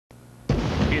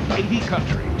in 80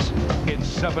 countries, in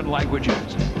 7 languages,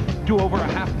 to over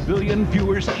 500 million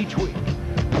viewers each week.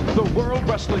 The World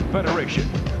Wrestling Federation,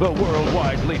 the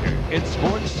worldwide leader in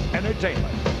sports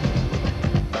entertainment.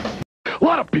 A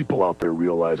lot of people out there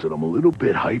realize that I'm a little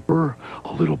bit hyper,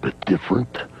 a little bit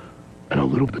different, and a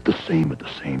little bit the same at the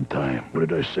same time. What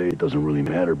did I say? It doesn't really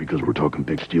matter because we're talking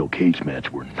big steel cage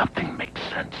match where nothing makes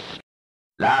sense.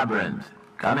 Labyrinth,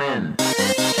 come in.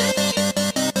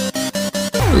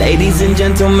 Ladies and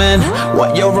gentlemen,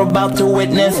 what you're about to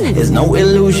witness is no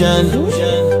illusion.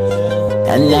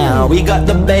 And now we got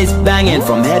the bass banging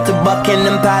from here to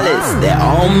Buckingham Palace. They're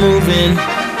all moving.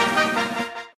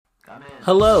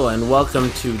 Hello and welcome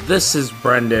to This is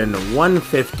Brendan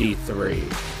 153.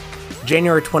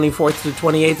 January 24th to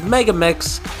 28th Mega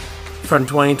Mix from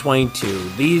 2022.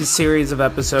 These series of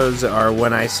episodes are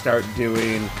when I start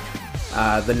doing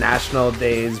the national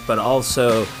days, but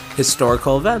also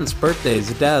historical events,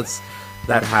 birthdays, deaths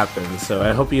that happen. So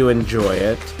I hope you enjoy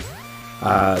it.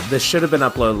 This should have been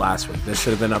uploaded last week. This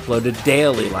should have been uploaded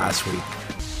daily last week.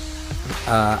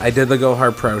 I did the Go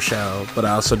Hard Pro show, but I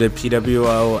also did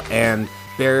PWO and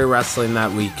Barry Wrestling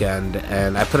that weekend,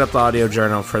 and I put up the audio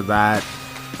journal for that.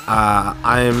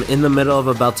 I'm in the middle of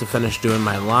about to finish doing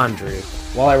my laundry.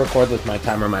 While I record this, my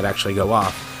timer might actually go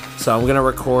off. So I'm going to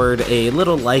record a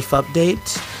little life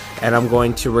update, and I'm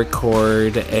going to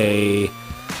record a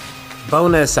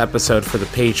bonus episode for the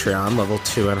Patreon, level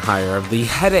 2 and higher, of the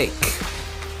headache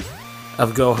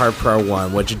of Go Hard Pro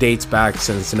 1, which dates back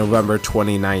since November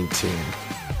 2019.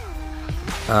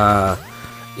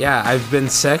 Yeah, I've been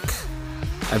sick.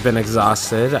 I've been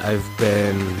exhausted. I've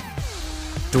been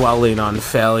dwelling on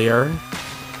failure.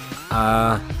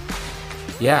 Yeah,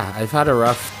 I've had a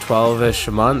rough 12-ish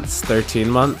months, 13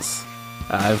 months.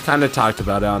 I've kind of talked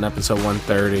about it on episode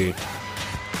 130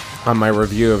 on my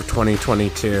review of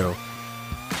 2022.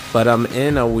 But I'm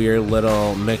in a weird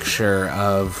little mixture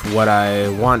of what I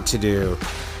want to do.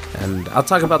 And I'll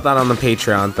talk about that on the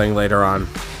Patreon thing later on.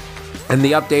 And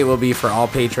the update will be for all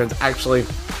patrons. Actually,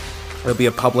 it'll be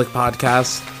a public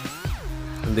podcast.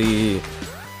 The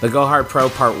Go Hard Pro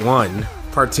Part 1.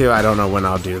 Part 2, I don't know when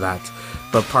I'll do that.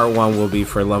 But Part 1 will be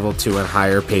for level 2 and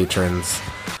higher patrons.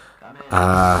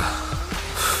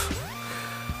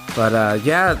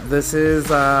 Yeah, this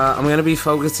is, I'm going to be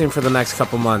focusing for the next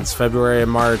couple months, February and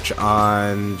March,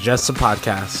 on just the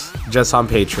podcast, just on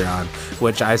Patreon,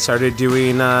 which I started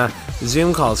doing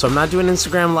Zoom calls. So I'm not doing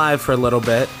Instagram Live for a little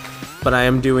bit, but I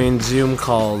am doing Zoom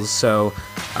calls. So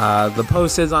the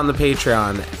post is on the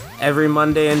Patreon every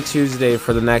Monday and Tuesday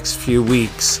for the next few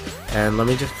weeks. And let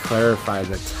me just clarify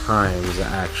the times,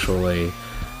 actually.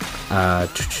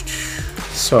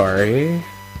 Sorry.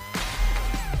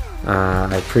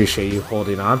 I appreciate you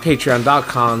holding on.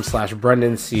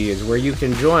 Patreon.com/BrendanC is where you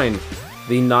can join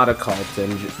the Not a Cult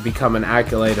and become an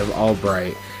acolyte of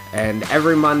Albright. And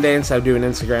every Monday, instead of doing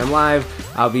Instagram Live,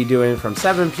 I'll be doing from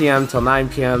 7 p.m. till 9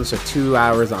 p.m., so 2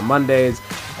 hours on Mondays,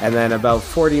 and then about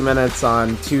 40 minutes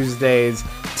on Tuesdays,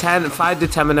 5 to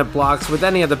 10 minute blocks with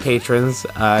any of the patrons.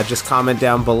 Just comment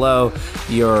down below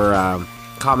your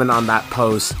comment on that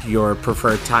post, your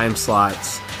preferred time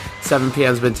slots. 7 p.m.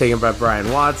 has been taken by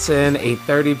Brian Watson.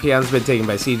 8:30 p.m. has been taken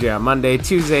by CJ on Monday.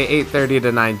 Tuesday, 8:30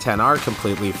 to 9:10 are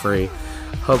completely free.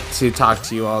 Hope to talk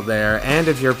to you all there. And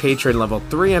if you're a patron level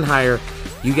 3 and higher,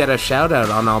 you get a shout out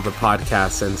on all the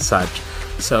podcasts and such.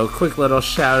 So quick little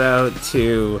shout out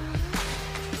to...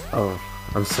 Oh,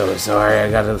 I'm so sorry.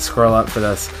 I gotta scroll up for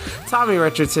this. Tommy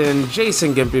Richardson,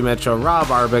 Jason Gimpy Mitchell, Rob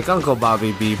Arbick, Uncle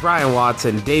Bobby B, Brian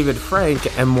Watson, David Frank,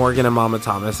 and Morgan and Mama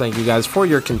Thomas. Thank you guys for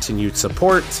your continued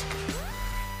support.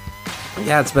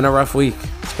 Yeah, it's been a rough week.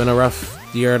 It's been a rough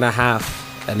year and a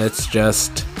half. And it's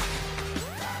just...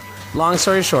 Long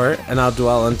story short, and I'll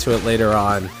dwell into it later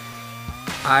on,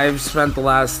 I've spent the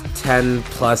last 10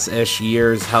 plus-ish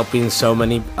years helping so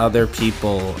many other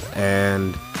people,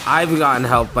 and I've gotten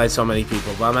help by so many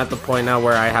people, but I'm at the point now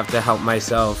where I have to help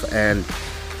myself, and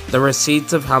the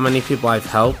receipts of how many people I've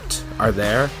helped are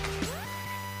there.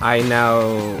 I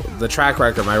know the track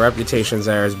record, my reputation's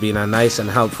there as being a nice and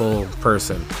helpful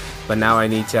person, but now I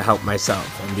need to help myself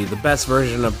and be the best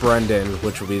version of Brendan,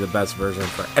 which will be the best version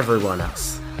for everyone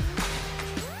else.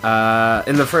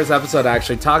 In the first episode, I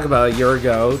actually talked about a year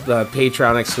ago, the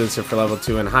Patreon exclusive for level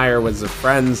 2 and higher was the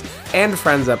Friends and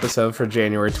Friends episode for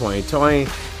January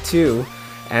 2022,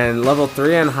 and level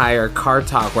 3 and higher Car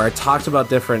Talk, where I talked about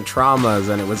different traumas,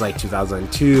 and it was like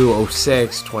 2002,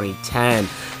 06, 2010,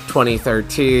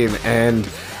 2013, and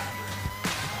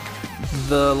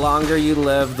the longer you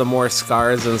live, the more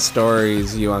scars and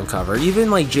stories you uncover.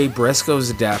 Even like Jay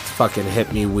Briscoe's death fucking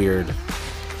hit me weird.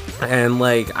 And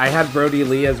like, I had Brody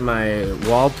Lee as my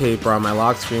wallpaper on my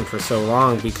lock screen for so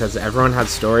long because everyone had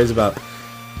stories about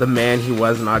the man he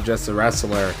was, not just a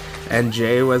wrestler. And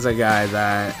Jay was a guy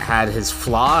that had his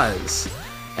flaws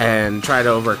and tried to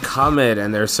overcome it,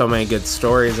 and there's so many good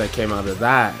stories that came out of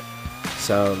that.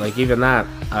 So like, even that,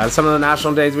 some of the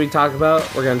national days we talk about,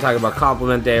 we're going to talk about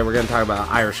Compliment Day, we're going to talk about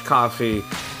Irish coffee,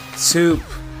 soup,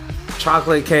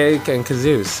 chocolate cake, and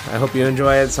kazoos. I hope you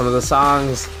enjoy it. Some of the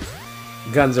songs: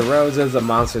 Guns N' Roses, The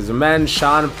Monsters of Men,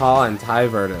 Sean Paul, and Ty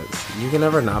Verdes. You can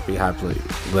never not be happy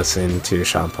listening to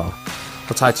Sean Paul.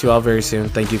 I'll talk to you all very soon.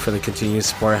 Thank you for the continued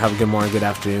support. Have a good morning, good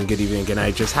afternoon, good evening, good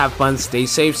night. Just have fun, stay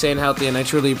safe, stay healthy, and I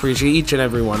truly appreciate each and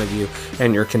every one of you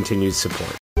and your continued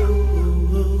support.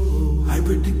 I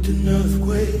predict an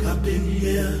earthquake up in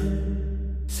here.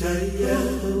 Say yeah.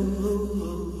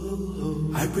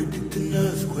 I predict an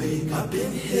earthquake up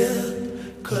in here.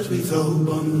 'Cause we throw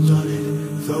bombs on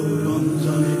it, throw bombs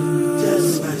on it.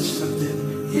 Just smash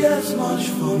something, yes, march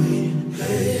for me,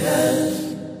 hey, yes.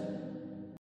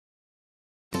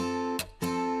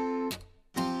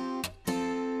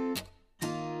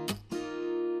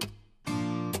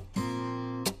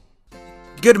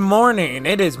 Good morning.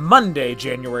 It is Monday,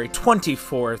 January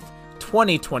 24th,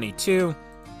 2022.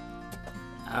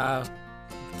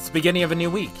 It's the beginning of a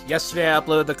new week. Yesterday I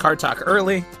uploaded the Car Talk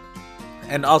early,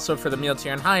 and also for the Meal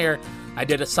Tier and Higher, I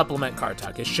did a supplement Car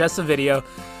Talk. It's just a video.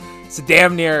 It's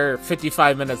damn near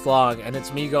 55 minutes long, and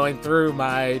it's me going through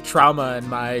my trauma and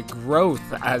my growth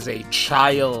as a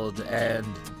child, and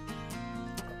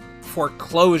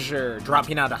foreclosure,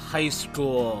 dropping out of high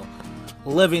school,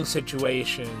 living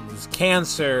situations,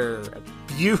 cancer,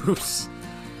 abuse,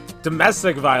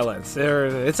 domestic violence.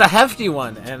 It's a hefty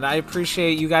one, and I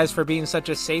appreciate you guys for being such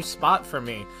a safe spot for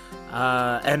me.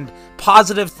 And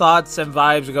positive thoughts and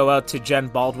vibes go out to Jen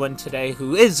Baldwin today,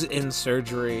 who is in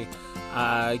surgery.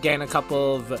 Getting a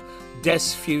couple of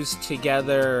discs fused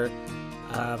together,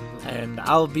 and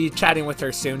I'll be chatting with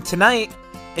her soon. Tonight,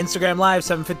 Instagram Live,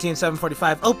 7:15,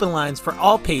 7:45, open lines for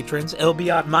all patrons. It'll be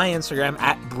on my Instagram,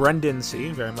 at Brendan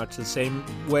C, very much the same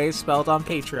way spelled on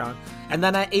Patreon. And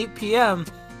then at 8 p.m.,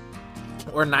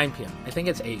 or 9 p.m., I think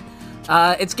it's 8,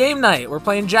 it's game night. We're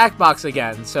playing Jackbox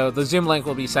again, so the Zoom link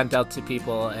will be sent out to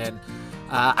people. And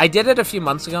I did it a few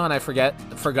months ago, and I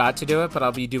forgot to do it, but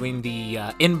I'll be doing the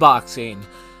inboxing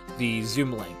the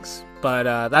Zoom links.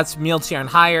 But that's Meal Tier and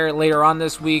Higher. Later on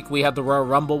this week, we have the Royal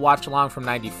Rumble watch-along from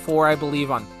 94, I believe,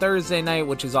 on Thursday night,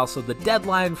 which is also the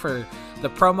deadline for the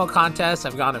promo contest.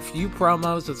 I've gotten a few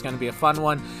promos. It's going to be a fun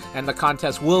one. And the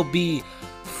contest will be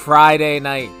Friday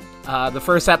night. The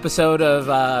first episode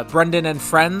of Brendan and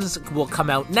Friends will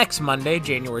come out next Monday,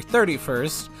 January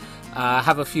 31st.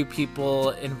 Have a few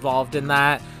people involved in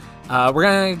that. We're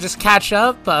going to just catch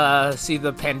up, see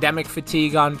the pandemic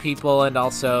fatigue on people, and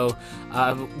also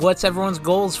what's everyone's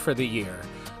goals for the year.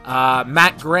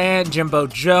 Matt Grant, Jimbo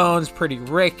Jones, Pretty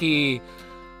Ricky,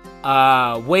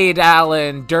 Wade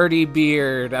Allen, Dirty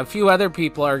Beard, a few other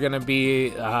people are going to be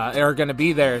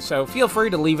there. So feel free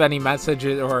to leave any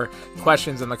messages or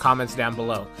questions in the comments down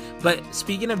below. But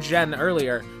speaking of Jen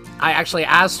earlier, I actually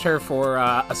asked her for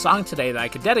a song today that I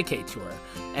could dedicate to her.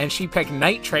 And she picked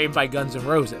Night Train by Guns N'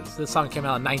 Roses. This song came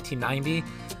out in 1990.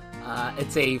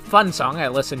 It's a fun song. I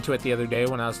listened to it the other day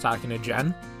when I was talking to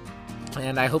Jen.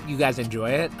 And I hope you guys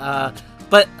enjoy it.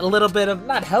 But a little bit of,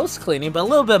 not house cleaning, but a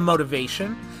little bit of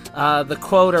motivation. The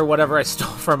quote or whatever I stole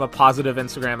from a positive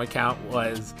Instagram account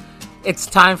was, "It's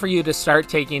time for you to start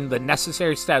taking the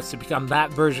necessary steps to become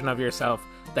that version of yourself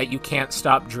that you can't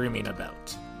stop dreaming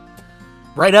about."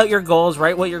 Write out your goals,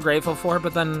 write what you're grateful for,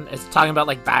 but then it's talking about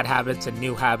like bad habits and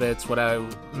new habits, what I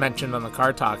mentioned on the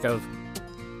Car Talk of,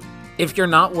 if you're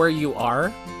not where you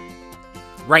are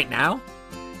right now,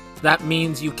 that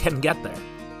means you can get there.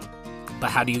 But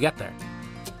how do you get there?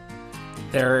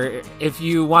 If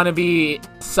you want to be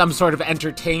some sort of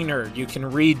entertainer, you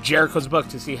can read Jericho's book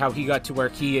to see how he got to where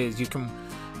he is. You can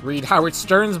read Howard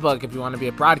Stern's book if you want to be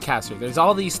a broadcaster. There's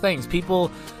all these things. People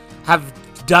have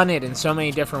done it in so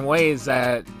many different ways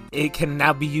that it can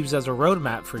now be used as a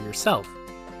roadmap for yourself.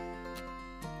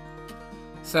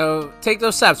 So take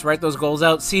those steps, write those goals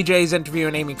out. CJ's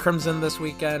interviewing Amy Crimson this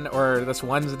weekend, or this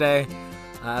Wednesday.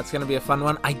 It's going to be a fun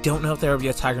one. I don't know if there will be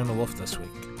a Tiger and the Wolf this week.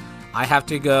 I have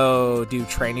to go do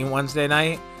training Wednesday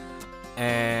night.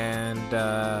 And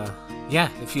yeah,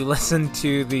 if you listen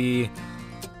to the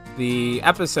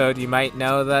episode, you might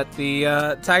know that the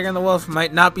Tiger and the Wolf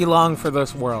might not be long for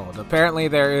this world. Apparently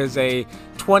there is a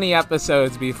 20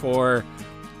 episodes before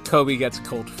Kobe gets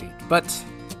cold feet, but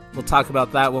we'll talk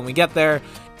about that when we get there.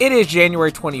 It is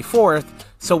January 24th,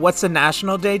 so what's the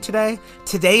national day today?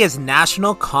 Today is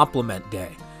National Compliment Day.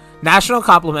 National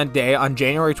Compliment Day on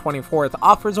January 24th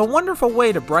offers a wonderful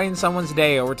way to brighten someone's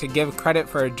day or to give credit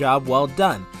for a job well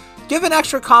done. Give an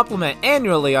extra compliment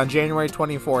annually on January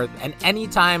 24th and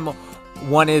anytime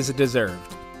one is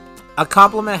deserved. A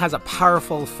compliment has a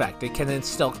powerful effect. It can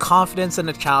instill confidence in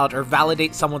a child or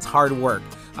validate someone's hard work.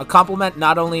 A compliment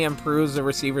not only improves the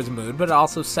receiver's mood, but it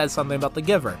also says something about the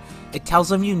giver. It tells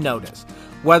them you notice.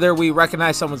 Whether we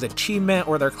recognize someone's achievement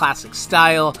or their classic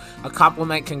style, a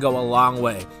compliment can go a long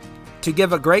way. To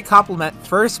give a great compliment,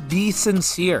 first be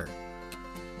sincere.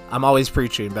 I'm always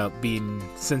preaching about being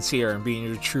sincere and being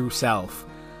your true self.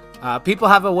 People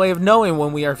have a way of knowing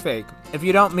when we are fake. If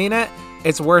you don't mean it,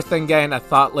 it's worse than getting a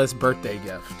thoughtless birthday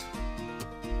gift.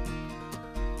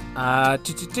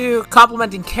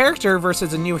 Complimenting character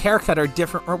versus a new haircut are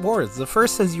different rewards. The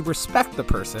first says you respect the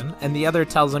person, and the other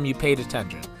tells them you paid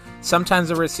attention. Sometimes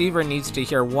the receiver needs to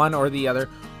hear one or the other,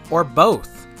 or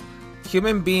both.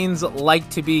 Human beings like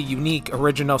to be unique,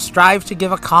 original. Strive to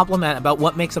give a compliment about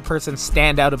what makes a person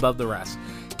stand out above the rest.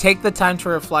 Take the time to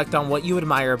reflect on what you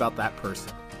admire about that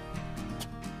person.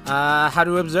 How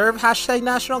to observe hashtag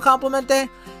National Compliment Day?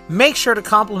 Make sure to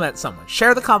compliment someone.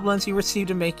 Share the compliments you receive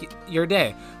to make your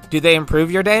day. Do they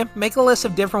improve your day? Make a list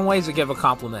of different ways to give a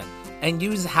compliment. And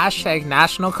use hashtag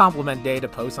National Compliment Day to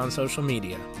post on social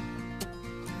media.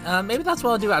 Maybe that's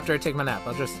what I'll do after I take my nap.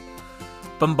 I'll just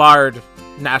bombard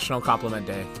National Compliment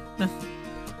Day.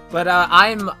 But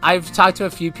I've talked to a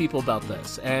few people about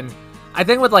this, and I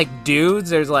think with like dudes,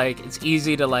 there's like, it's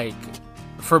easy to like,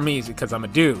 for me, because I'm a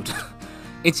dude,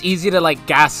 it's easy to like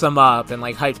gas them up and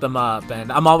like hype them up,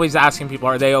 and I'm always asking people,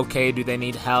 are they okay? Do they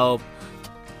need help?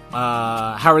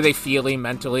 How are they feeling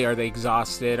mentally? Are they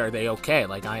exhausted? Are they okay?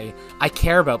 Like I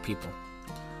care about people.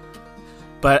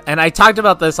 And I talked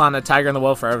about this on a Tiger and the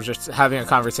Wolf where I was just having a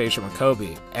conversation with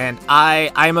Kobe. And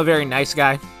I'm a very nice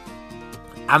guy.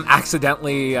 I'm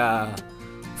accidentally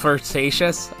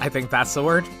flirtatious. I think that's the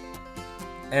word.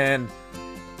 And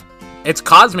it's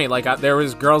caused me, like, there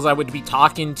was girls I would be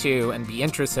talking to and be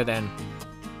interested in.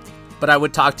 But I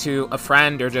would talk to a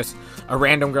friend or just a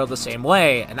random girl the same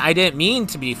way. And I didn't mean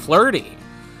to be flirty.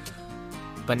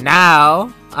 But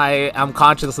now I am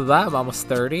conscious of that. I'm almost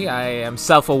 30. I am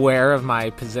self-aware of my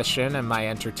position and my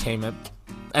entertainment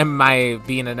and my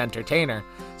being an entertainer.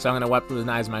 So I'm going to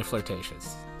weaponize my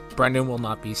flirtatious. Brendan will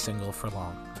not be single for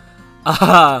long.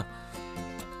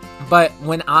 But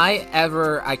when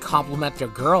I compliment a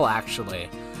girl, actually,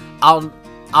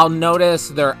 I'll notice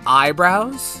their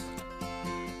eyebrows,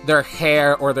 their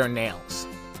hair, or their nails.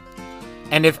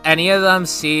 And if any of them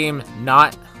seem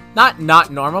not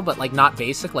normal, but like not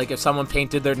basic, like if someone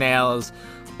painted their nails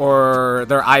or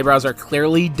their eyebrows are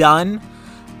clearly done,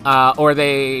 or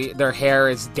their hair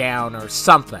is down or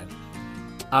something,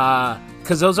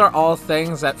 because those are all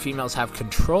things that females have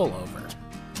control over.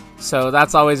 So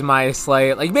that's always my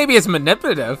slight, like, maybe it's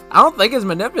manipulative. I don't think it's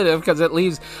manipulative because it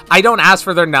leaves, I don't ask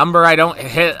for their number, I don't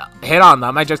hit on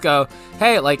them, I just go,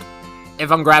 hey, like,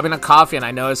 if I'm grabbing a coffee and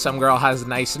I notice some girl has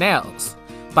nice nails.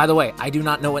 By the way, I do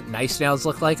not know what nice nails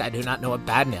look like. I do not know what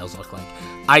bad nails look like.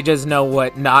 I just know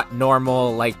what not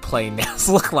normal, like, plain nails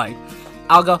look like.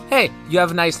 I'll go, hey, you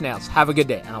have nice nails. Have a good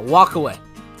day. And I'll walk away.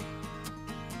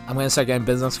 I'm going to start getting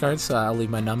business cards, so I'll leave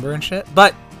my number and shit.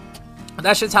 But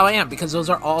that's just how I am, because those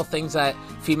are all things that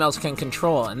females can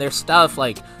control. And there's stuff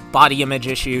like body image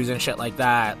issues and shit like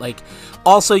that. Like,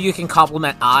 also, you can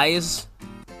compliment eyes.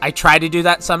 I try to do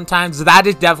that sometimes. That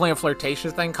is definitely a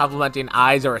flirtatious thing, complimenting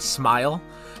eyes or a smile.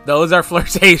 Those are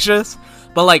flirtatious.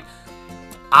 But like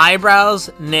eyebrows,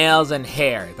 nails, and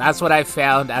hair. That's what I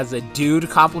found as a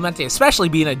dude complimenting, especially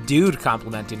being a dude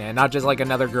complimenting it, not just like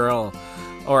another girl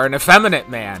or an effeminate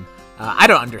man. I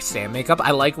don't understand makeup. I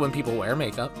like when people wear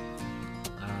makeup.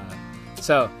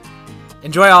 So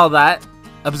enjoy all that.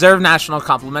 Observe National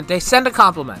Compliment Day. Send a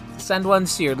compliment. Send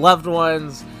ones to your loved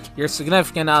ones, your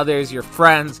significant others, your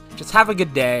friends. Just have a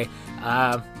good day.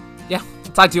 Yeah,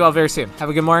 I'll talk to you all very soon. Have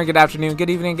a good morning, good afternoon, good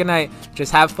evening, good night.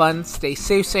 Just have fun, stay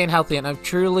safe, stay healthy, and I'm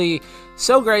truly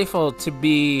so grateful to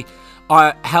be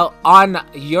on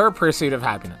your pursuit of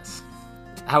happiness.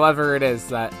 However it is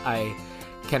that I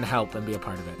can help and be a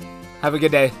part of it. Have a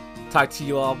good day. Talk to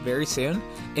you all very soon.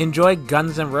 Enjoy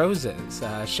Guns N' Roses.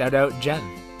 Shout out Jen.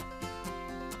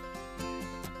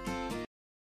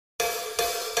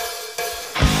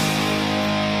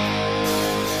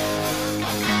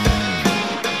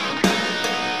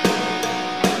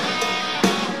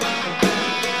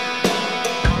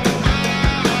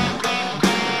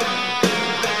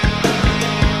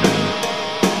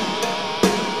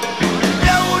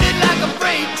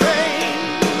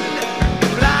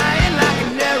 Flying like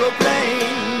an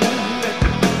aeroplane,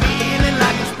 feeling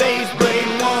like a space brain.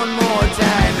 One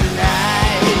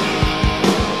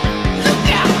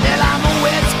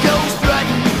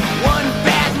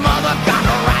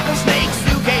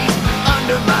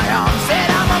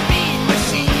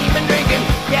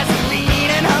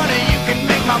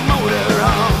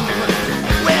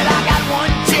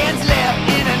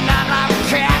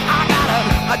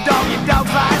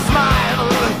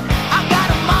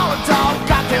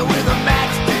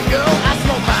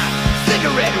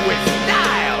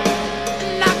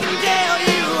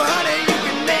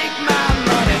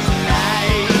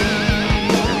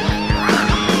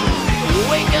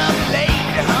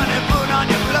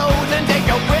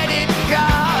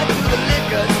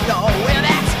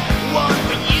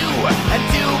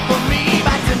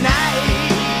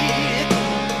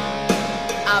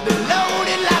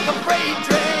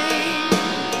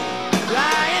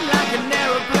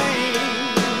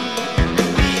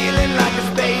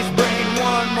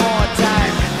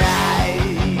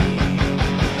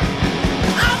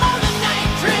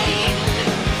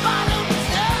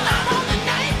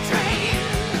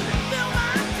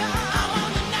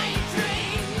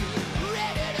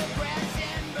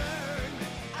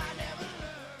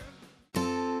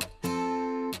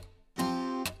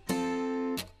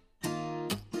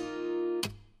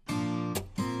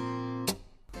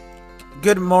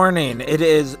Good morning. It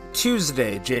is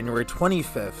Tuesday, January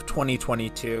 25th,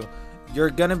 2022.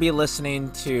 You're going to be listening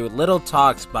to Little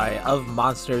Talks by Of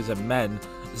Monsters and Men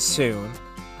soon.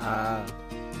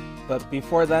 But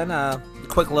before then, a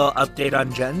quick little update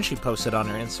on Jen. She posted on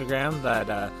her Instagram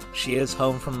that she is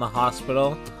home from the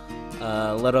hospital.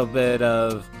 A little bit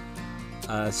of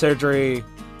surgery,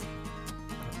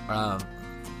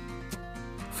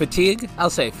 fatigue. I'll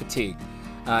say fatigue.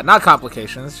 Not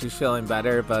complications. She's feeling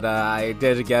better, but I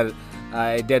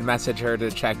did message her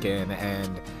to check in,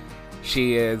 and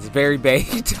she is very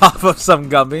baked off of some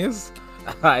gummies.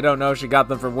 I don't know if she got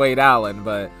them from Wade Allen,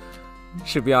 but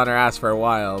should be on her ass for a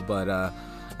while. But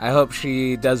I hope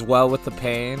she does well with the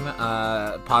pain.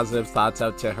 Positive thoughts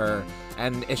out to her,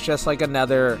 and it's just like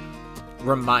another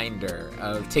reminder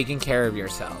of taking care of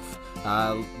yourself.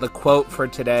 The quote for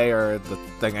today, or the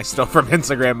thing I stole from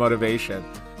Instagram Motivation,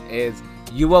 is,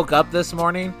 you woke up this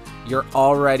morning, you're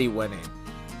already winning.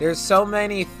 There's so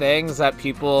many things that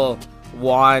people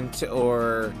want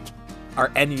or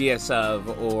are envious of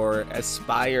or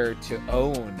aspire to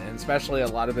own, and especially a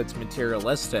lot of it's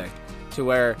materialistic, to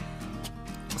where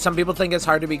some people think it's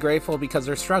hard to be grateful because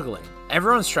they're struggling.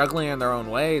 Everyone's struggling in their own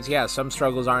ways. Yeah, some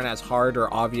struggles aren't as hard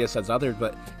or obvious as others,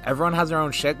 but everyone has their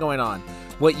own shit going on.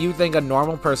 What you think a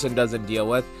normal person doesn't deal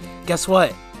with, guess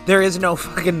what? There is no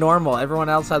fucking normal. Everyone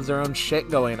else has their own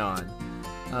shit going on.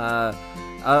 A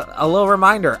little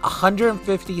reminder,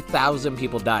 150,000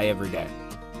 people die every day.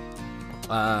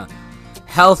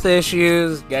 Health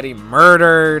issues, getting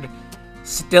murdered,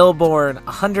 stillborn,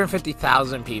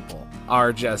 150,000 people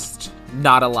are just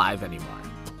not alive anymore.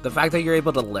 The fact that you're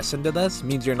able to listen to this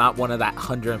means you're not one of that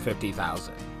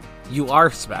 150,000. You are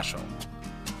special.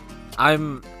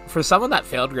 For someone that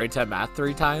failed grade 10 math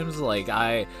 3 times, like,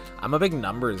 I'm a big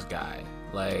numbers guy.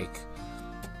 Like,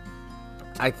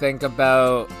 I think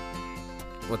about,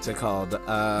 what's it called?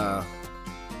 I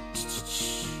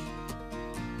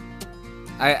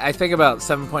think about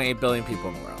 7.8 billion people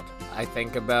in the world. I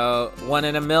think about 1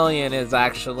 in a million is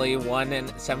actually 1 in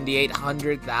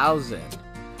 7,800,000.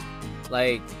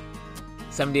 Like,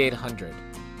 7,800.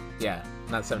 Yeah,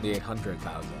 not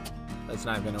 7,800,000. That's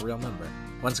not even a real number.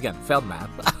 Once again, failed math.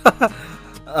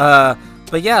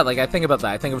 But yeah, like, I think about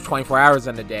that. I think of 24 hours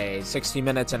in a day, 60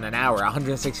 minutes in an hour,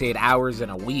 168 hours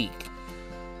in a week.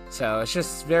 So it's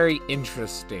just very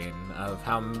interesting of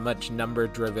how much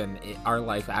number-driven our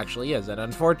life actually is. And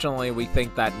unfortunately, we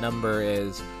think that number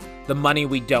is the money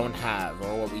we don't have,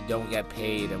 or what we don't get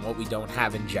paid, and what we don't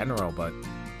have in general. But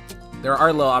there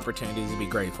are little opportunities to be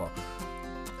grateful.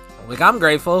 Like, I'm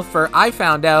grateful for, I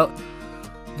found out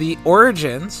the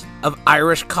origins of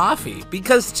Irish coffee,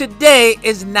 because today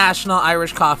is National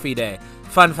Irish Coffee Day.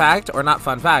 Fun fact, or not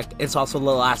fun fact, it's also the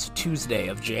last Tuesday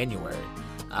of January.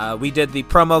 We did the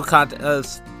promo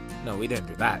contest. No, we didn't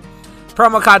do that.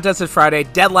 Promo contest is Friday.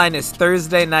 Deadline is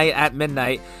Thursday night at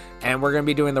midnight. And we're going to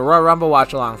be doing the Royal Rumble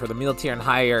watch along for the meal tier and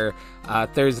higher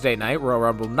Thursday night, Royal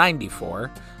Rumble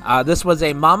 94. This was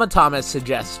a Mama Thomas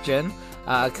suggestion,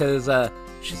 because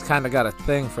she's kind of got a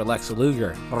thing for Lex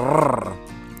Luger.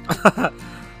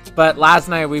 But last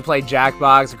night we played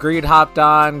Jackbox. Greed hopped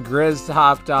on, Grizz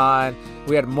hopped on.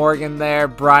 We had Morgan there.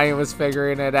 Brian was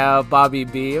figuring it out. Bobby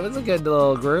B. It was a good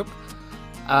little group.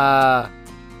 I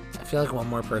feel like one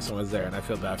more person was there, and I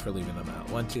feel bad for leaving them out.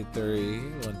 1, 2, 3.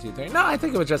 1, 2, 3. No, I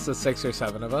think it was just the 6 or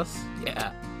 7 of us.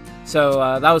 Yeah.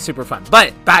 So that was super fun.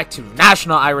 But back to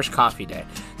National Irish Coffee Day.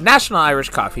 National Irish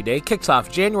Coffee Day kicks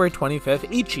off January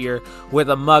 25th each year with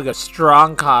a mug of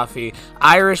strong coffee,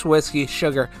 Irish whiskey,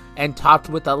 sugar, and topped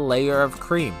with a layer of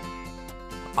cream.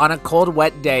 On a cold,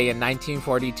 wet day in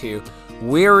 1942,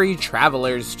 weary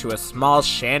travelers to a small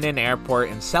Shannon airport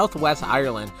in southwest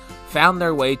Ireland found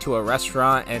their way to a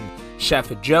restaurant and Chef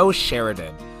Joe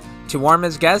Sheridan. To warm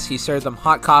his guests, he served them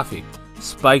hot coffee,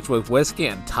 spiked with whiskey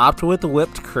and topped with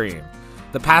whipped cream.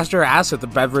 The pastor asked if the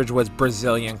beverage was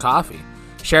Brazilian coffee.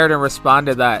 Sheridan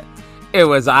responded that it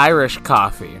was Irish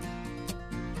coffee.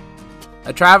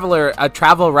 A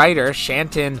travel writer,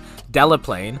 Shannon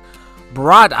Delaplane,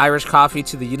 brought Irish coffee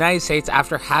to the United States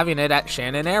after having it at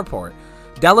Shannon Airport.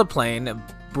 Delaplane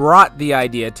brought the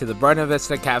idea to the Buena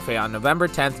Vista Cafe on November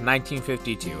 10th,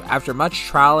 1952. After much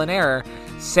trial and error,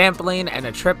 sampling, and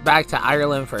a trip back to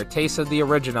Ireland for a taste of the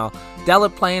original,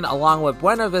 Delaplane, along with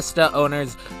Buena Vista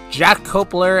owners Jack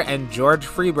Kopler and George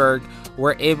Freeberg,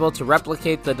 were able to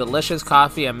replicate the delicious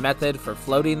coffee and method for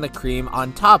floating the cream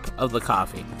on top of the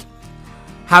coffee.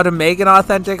 How to make an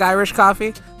authentic Irish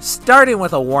coffee? Starting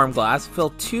with a warm glass,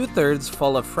 fill 2/3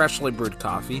 full of freshly brewed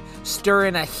coffee, stir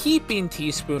in a heaping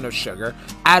teaspoon of sugar,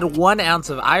 add 1 ounce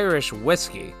of Irish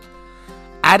whiskey.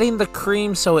 Adding the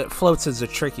cream so it floats is the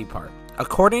tricky part.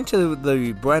 According to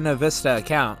the Buena Vista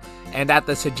account, and at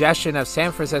the suggestion of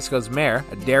San Francisco's mayor,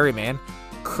 a dairyman,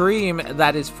 cream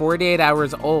that is 48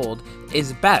 hours old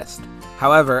is best.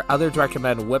 However, others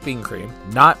recommend whipping cream,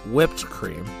 not whipped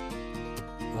cream.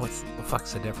 What the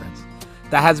fuck's the difference?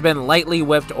 That has been lightly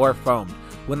whipped or foamed.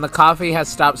 When the coffee has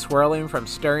stopped swirling from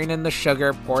stirring in the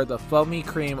sugar, pour the foamy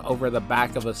cream over the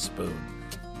back of a spoon.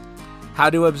 How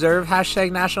to observe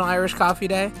hashtag National Irish Coffee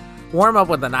Day? Warm up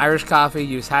with an Irish coffee.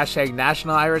 Use hashtag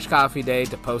National Irish Coffee Day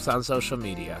to post on social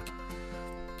media.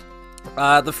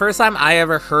 The first time I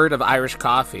ever heard of Irish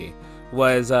coffee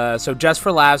was, so Just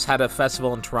for Laughs had a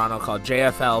festival in Toronto called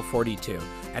JFL 42.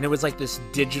 And it was like this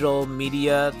digital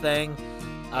media thing.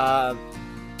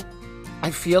 I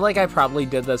feel like I probably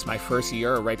did this my first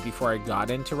year or right before I got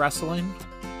into wrestling.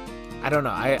 I don't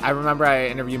know. I remember I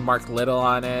interviewed Mark Little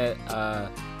on it.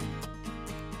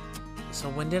 So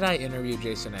when did I interview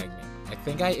Jason Agnew? I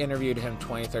think I interviewed him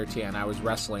 2013 and I was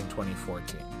wrestling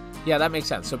 2014. Yeah, that makes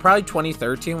sense. So probably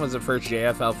 2013 was the first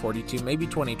JFL 42, maybe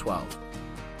 2012.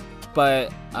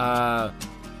 But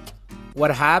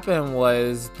what happened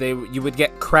was you would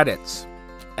get credits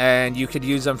and you could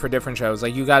use them for different shows.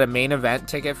 Like you got a main event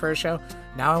ticket for a show.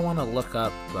 Now I want to look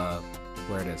up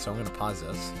where it is, so I'm going to pause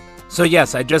this. So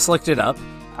yes, I just looked it up.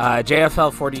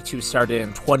 JFL 42 started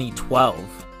in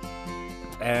 2012.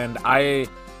 And I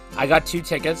got 2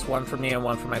 tickets, one for me and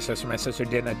one for my sister. My sister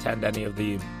didn't attend any of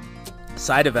the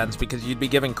side events because you'd be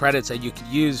given credits that you could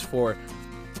use for,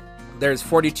 there's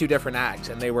 42 different acts,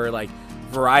 and they were like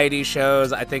variety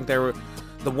shows. I think the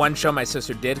one show my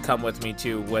sister did come with me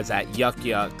to was at Yuck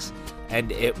Yucks,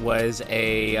 and it was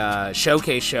a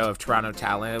showcase show of Toronto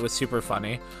talent. It was super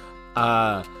funny.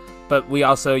 But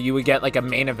you would get like a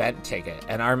main event ticket,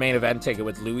 and our main event ticket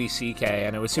with Louis CK,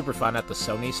 and it was super fun at the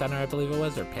Sony Center, I believe it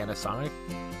was, or Panasonic,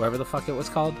 whatever the fuck it was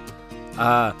called.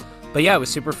 But yeah, it was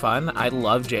super fun. I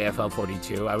love JFL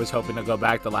 42. I was hoping to go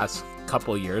back the last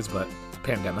couple years, but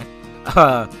pandemic.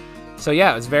 So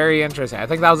yeah, it was very interesting. I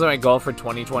think that was my goal for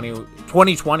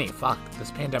 2020. Fuck,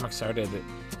 this pandemic started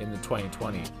in the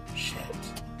 2020. Shit.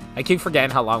 I keep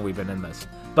forgetting how long we've been in this.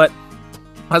 But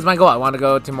that's my goal. I want to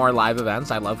go to more live events.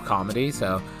 I love comedy,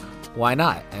 so why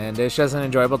not? And it's just an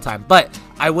enjoyable time. But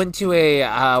I went to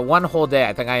a one whole day.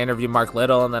 I think I interviewed Mark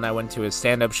Little, and then I went to his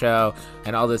stand-up show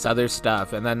and all this other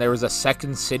stuff. And then there was a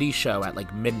Second City show at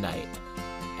like midnight.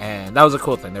 And that was a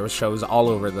cool thing. There was shows all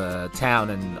over the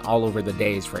town and all over the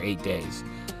days for 8 days.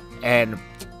 And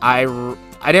I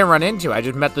didn't run into it. I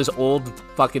just met this old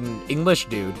fucking English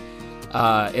dude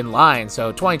in line.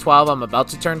 So 2012, I'm about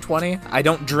to turn 20. I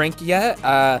don't drink yet.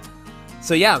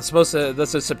 So yeah, I'm supposed to,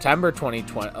 this is September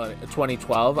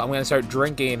 2012. I'm going to start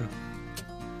drinking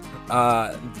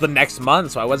the next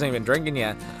month. So I wasn't even drinking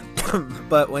yet.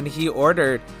 But when he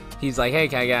ordered, he's like, hey,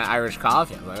 can I get an Irish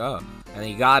coffee? I was like, oh. And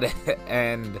he got it.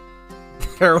 And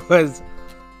there was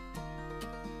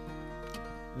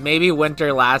maybe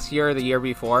winter last year or the year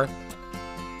before.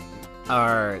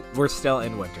 Or we're still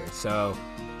in winter. So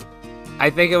I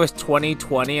think it was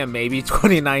 2020 and maybe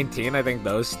 2019. I think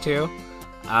those two.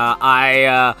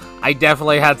 I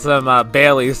definitely had some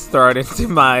Baileys thrown into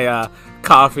my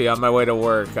coffee on my way to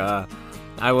work.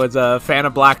 I was a fan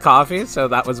of black coffee, so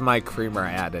that was my creamer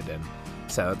I added in.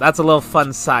 So that's a little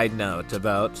fun side note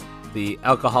about the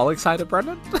alcoholic side of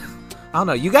Brendan. I don't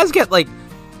know. You guys get like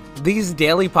these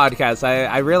daily podcasts.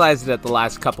 I realized it the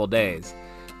last couple days.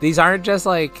 These aren't just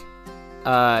like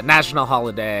national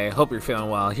holiday, hope you're feeling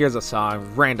well, here's a song,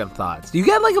 random thoughts. You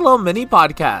get like a little mini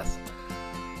podcast.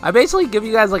 I basically give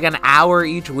you guys like an hour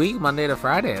each week, Monday to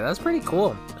Friday. That's pretty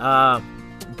cool.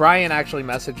 Brian actually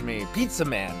messaged me, Pizza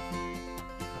Man.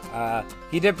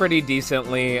 He did pretty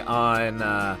decently on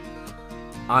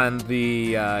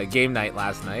the game night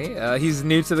last night. He's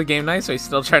new to the game night, so he's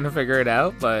still trying to figure it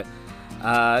out, but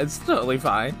it's totally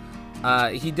fine.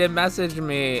 He did message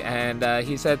me, and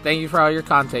he said, thank you for all your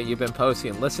content you've been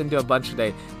posting. Listen to a bunch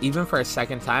today, even for a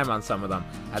second time on some of them,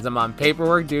 as I'm on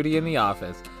paperwork duty in the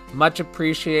office. Much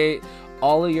appreciate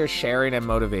all of your sharing and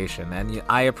motivation, and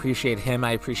I appreciate him.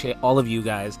 I appreciate all of you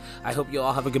guys. I hope you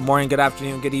all have a good morning, good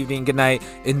afternoon, good evening, good night.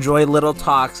 Enjoy little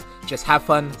talks. Just have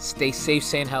fun, stay safe,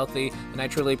 stay healthy, and I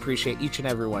truly appreciate each and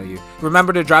every one of you.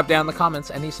 Remember to drop down in the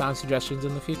comments any song suggestions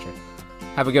in the future.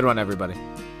 Have a good one, everybody.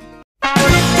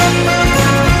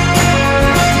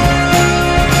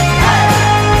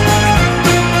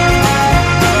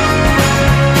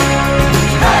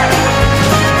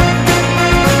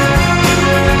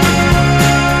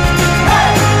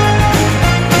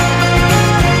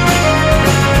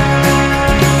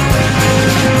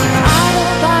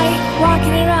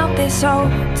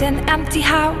 An empty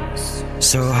house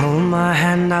So hold my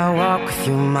hand, I'll walk with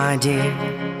you, my dear.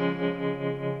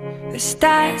 The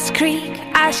stars creak,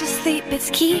 I should sleep,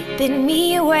 it's keeping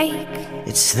me awake.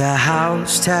 It's the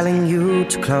house telling you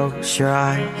to close your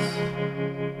eyes.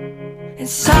 And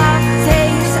some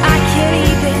days I can't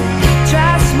even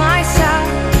trust myself.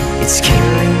 It's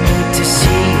killing me to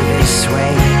see you this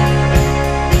way.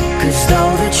 'Cause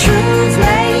though the truth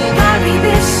may vary,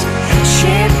 this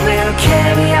ship will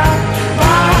carry our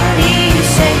bodies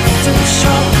safe to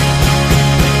shore.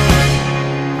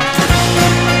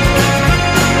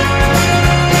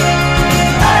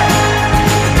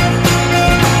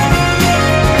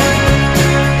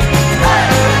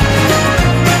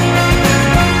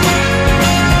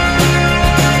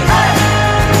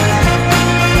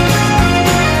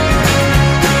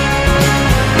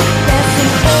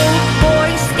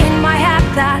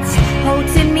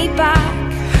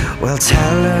 Well,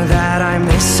 tell her that I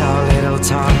miss our little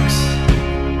talks.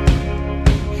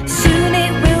 Soon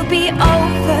it will be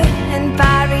over and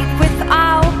buried with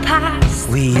our past.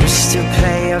 We used to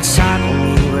play outside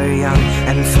when we were young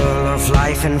and full of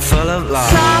life and full of love.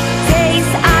 Some days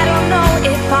I don't know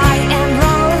if I am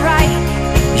wrong or right.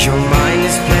 Your mind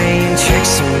is playing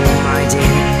tricks on you, my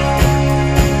dear.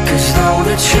 'Cause though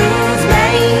the truth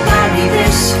may vary,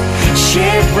 this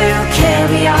ship will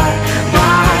carry our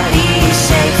bodies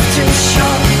safe to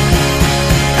shore.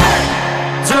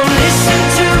 Don't listen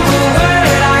to a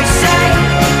word I say.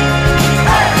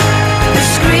 The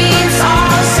screams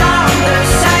all sound the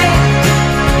same.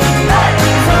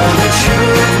 Though the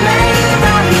truth may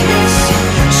vary, this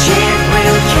ship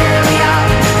will carry our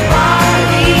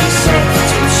bodies safe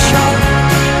to shore.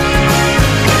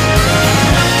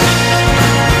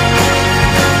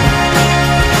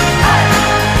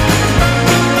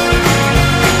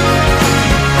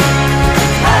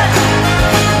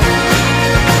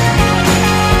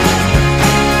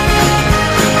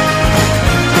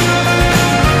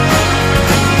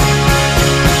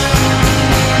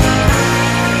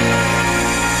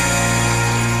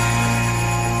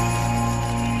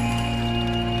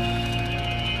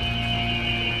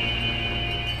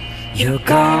 You're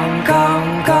gone,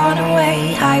 gone, gone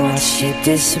away. I watched you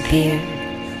disappear.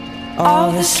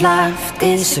 All that's left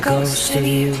is a ghost of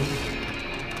you.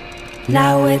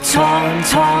 Now we're torn,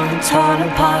 torn, torn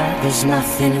apart. There's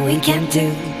nothing we can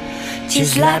do.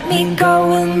 Just let me go,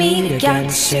 we'll meet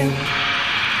again soon.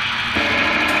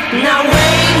 Now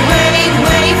wait, wait,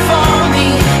 wait for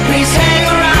me. Please hang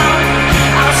around.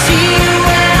 I'll see you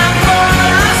when I fall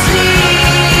asleep.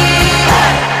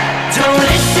 Don't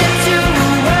listen to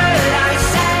a word I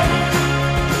say.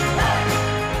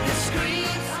 The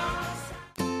screams all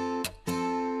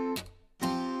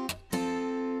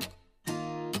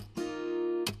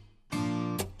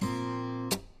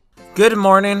Good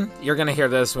morning. You're going to hear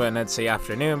this when it's the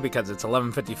afternoon because it's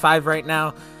 11:55 right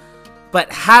now. But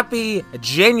happy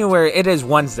January. It is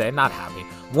Wednesday, not happy.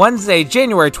 Wednesday,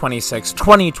 January 26,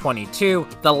 2022.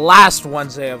 The last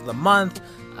Wednesday of the month.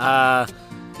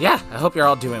 Yeah, I hope you're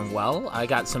all doing well. I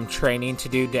got some training to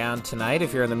do down tonight.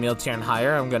 If you're in the meal tier and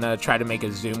higher, I'm going to try to make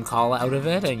a Zoom call out of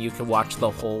it, and you can watch the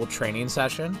whole training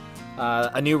session.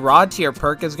 A new Raw tier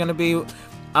perk is going to be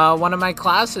one of my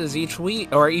classes each week,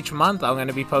 or each month. I'm going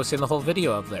to be posting the whole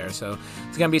video up there, so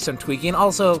it's going to be some tweaking.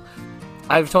 Also,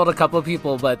 I've told a couple of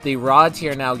people, but the Raw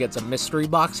tier now gets a mystery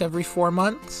box every 4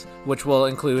 months, which will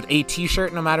include a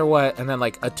t-shirt no matter what, and then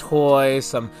like a toy,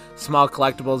 some small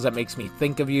collectibles that makes me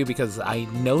think of you, because I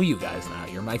know you guys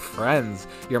now. You're my friends.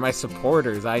 You're my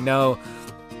supporters. I know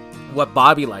what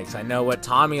Bobby likes. I know what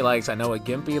Tommy likes. I know what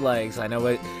Gimpy likes. I know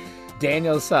what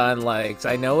Daniel's son likes.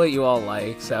 I know what you all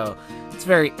like, so it's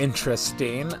very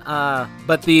interesting.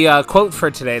 But the quote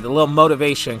for today, the little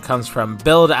motivation, comes from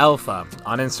Build Alpha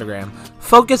on Instagram.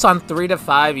 Focus on 3 to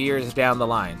 5 years down the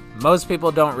line. Most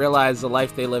people don't realize the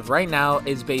life they live right now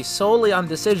is based solely on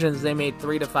decisions they made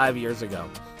 3 to 5 years ago.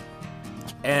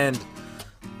 And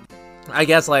I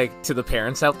guess, like, to the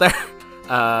parents out there,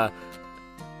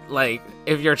 like,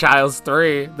 if your child's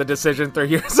 3, the decision 3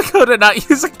 years ago to not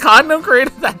use a condom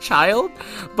created that child.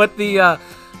 But the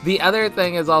other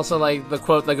thing is also, like, the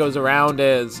quote that goes around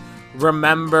is,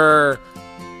 remember,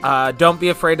 don't be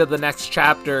afraid of the next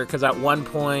chapter, because at one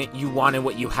point you wanted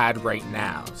what you had right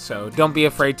now. So don't be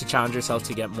afraid to challenge yourself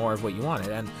to get more of what you wanted.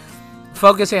 And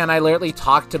focusing on, I literally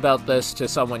talked about this to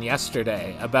someone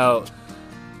yesterday, about,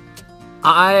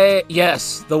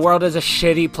 yes, the world is a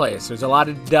shitty place. There's a lot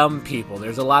of dumb people.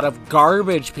 There's a lot of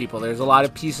garbage people. There's a lot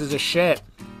of pieces of shit.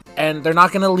 And they're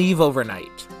not going to leave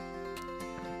overnight.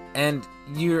 And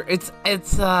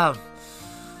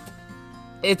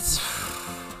it's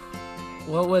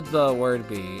what would the word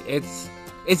be?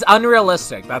 It's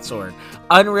unrealistic, that's the word.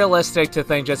 Unrealistic to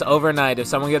think just overnight if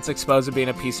someone gets exposed to being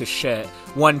a piece of shit,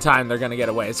 one time they're gonna get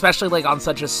away. Especially like on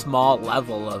such a small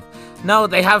level of, no,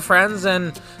 they have friends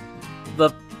and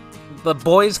the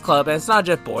boys club, and it's not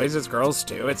just boys, it's girls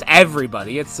too. It's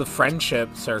everybody. It's the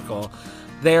friendship circle.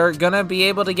 They're gonna be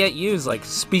able to get used, like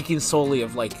speaking solely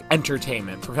of like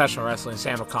entertainment, professional wrestling,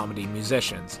 stand-up comedy,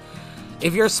 musicians.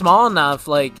 If you're small enough,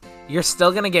 like, you're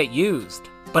still gonna get used.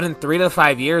 But in 3 to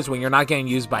 5 years, when you're not getting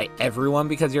used by everyone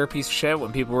because you're a piece of shit,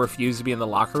 when people refuse to be in the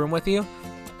locker room with you,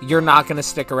 you're not going to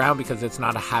stick around because it's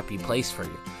not a happy place for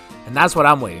you. And that's what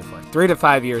I'm waiting for. 3 to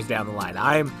 5 years down the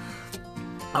line.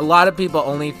 A lot of people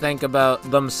only think about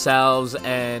themselves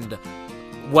and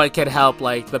what could help,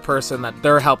 like, the person that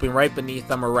they're helping right beneath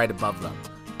them or right above them.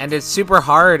 And it's super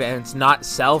hard, and it's not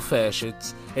selfish.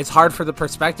 It's hard for the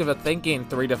perspective of thinking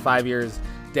 3 to 5 years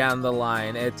down the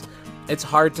line. It's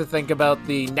hard to think about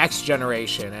the next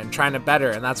generation and trying to better,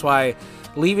 and that's why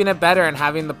leaving it better and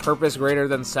having the purpose greater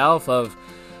than self of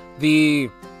the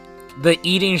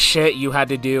eating shit you had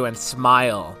to do and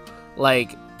smile.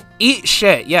 Like, eat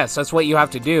shit, yes, that's what you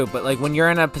have to do, but like when you're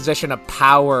in a position of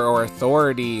power or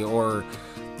authority or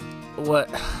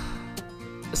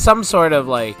some sort of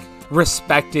like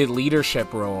respected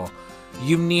leadership role,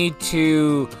 you need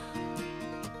to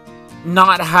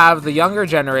not have the younger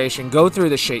generation go through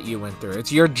the shit you went through.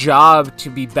 It's your job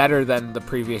to be better than the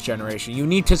previous generation. You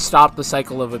need to stop the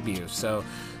cycle of abuse. So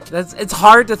it's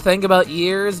hard to think about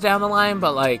years down the line,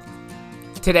 but like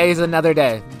today's another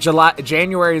day.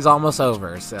 January is almost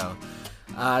over. So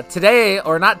today,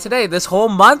 or not today, this whole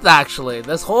month actually,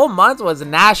 this whole month was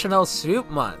National Soup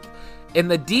Month. In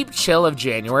the deep chill of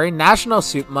January, National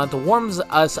Soup Month warms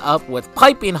us up with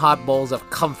piping hot bowls of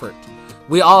comfort.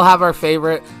 We all have our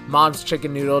favorite. Mom's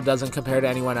chicken noodle doesn't compare to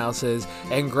anyone else's,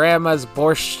 and Grandma's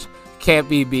borscht can't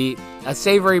be beat. A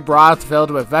savory broth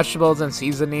filled with vegetables and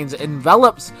seasonings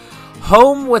envelops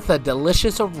home with a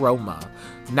delicious aroma.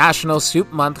 National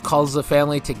Soup Month calls the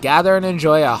family to gather and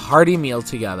enjoy a hearty meal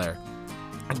together.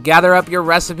 Gather up your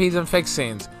recipes and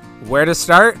fixings. Where to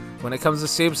start? When it comes to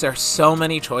soups, there are so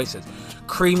many choices.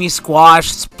 Creamy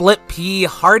squash, split pea,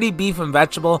 hearty beef and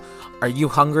vegetable. Are you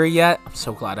hungry yet? I'm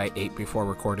so glad I ate before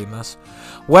recording this.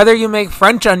 Whether you make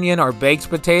French onion or baked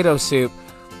potato soup.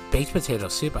 Baked potato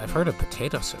soup? I've heard of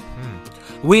potato soup.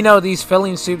 We know these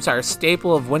filling soups are a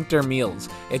staple of winter meals.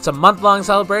 It's a month-long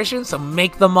celebration, so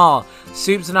make them all.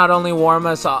 Soups not only warm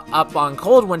us up on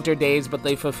cold winter days, but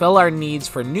they fulfill our needs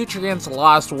for nutrients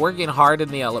lost working hard in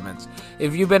the elements.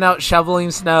 If you've been out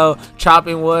shoveling snow,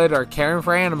 chopping wood, or caring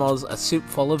for animals, a soup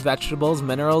full of vegetables,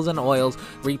 minerals, and oils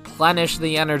replenish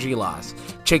the energy lost.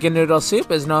 Chicken noodle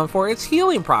soup is known for its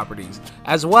healing properties.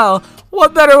 As well,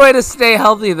 what better way to stay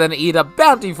healthy than eat a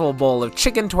bountiful bowl of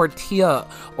chicken tortilla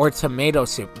or tomato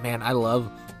soup? Man, I love...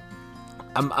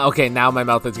 okay, now my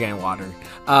mouth is getting watery.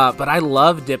 But I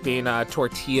love dipping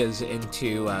tortillas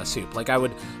into soup. Like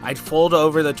I'd fold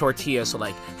over the tortilla, so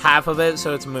like half of it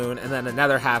so it's moon, and then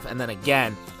another half, and then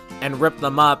again, and rip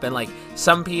them up. And like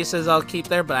some pieces I'll keep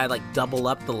there, but I like double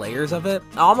up the layers of it,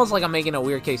 almost like I'm making a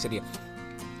weird quesadilla.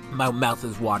 My mouth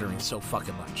is watering so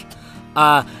fucking much.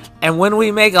 And when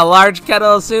we make a large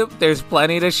kettle of soup, there's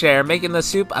plenty to share, making the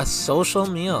soup a social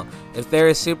meal. If there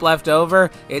is soup left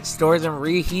over, it stores and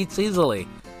reheats easily.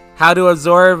 How to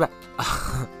observe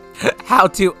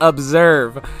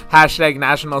hashtag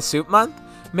National Soup Month?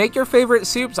 Make your favorite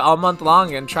soups all month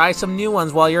long and try some new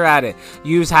ones while you're at it.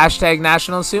 Use hashtag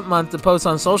National Soup Month to post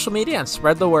on social media and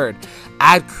spread the word.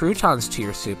 Add croutons to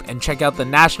your soup and check out the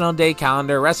National Day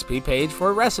Calendar recipe page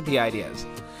for recipe ideas.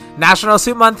 National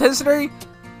Soup Month history?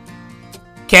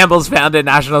 Campbell's founded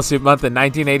National Soup Month in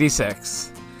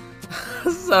 1986.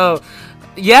 So,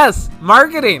 yes,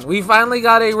 marketing. We finally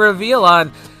got a reveal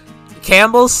on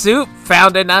Campbell's Soup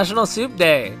founded National Soup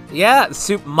Day. Yeah,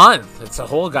 Soup Month. It's a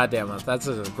whole goddamn month. That's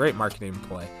a great marketing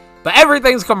play. But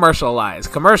everything's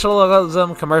commercialized.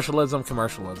 Commercialism.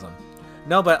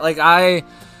 No, but like I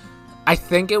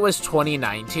think it was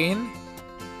 2019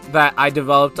 that I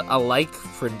developed a like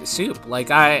for soup.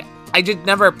 Like I just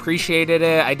never appreciated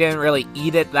it. I didn't really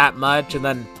eat it that much, and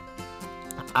then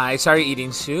I started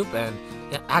eating soup, and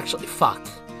actually, fuck.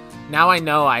 Now I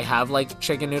know I have like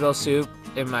chicken noodle soup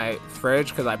in my fridge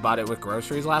because I bought it with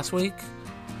groceries last week.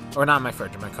 Or not in my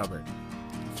fridge, in my cupboard.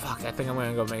 Fuck, I think I'm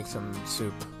gonna go make some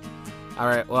soup.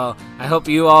 Alright, well, I hope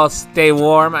you all stay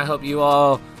warm. I hope you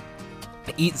all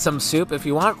eat some soup if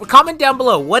you want. Comment down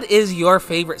below, what is your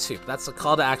favorite soup? That's the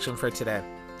call to action for today.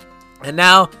 And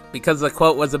now, because the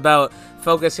quote was about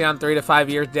focusing on 3 to 5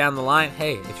 years down the line,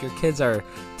 hey, if your kids are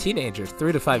teenagers,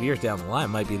 3 to 5 years down the line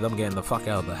might be them getting the fuck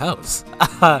out of the house.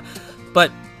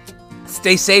 But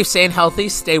Stay safe, stay healthy,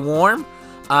 stay warm.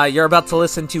 You're about to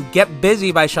listen to Get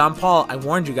Busy by Sean Paul. I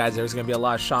warned you guys there was going to be a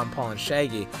lot of Sean Paul and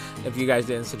Shaggy if you guys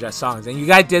didn't suggest songs. And you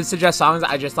guys did suggest songs.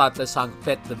 I just thought this song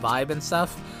fit the vibe and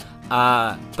stuff.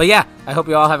 But yeah, I hope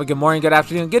you all have a good morning, good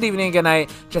afternoon, good evening, good night.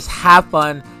 Just have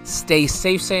fun. Stay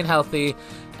safe, stay healthy.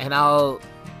 And I'll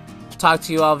talk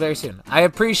to you all very soon. I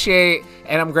appreciate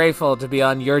and I'm grateful to be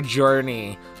on your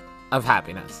journey of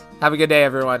happiness. Have a good day,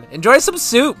 everyone. Enjoy some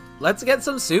soup. Let's get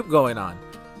some soup going on.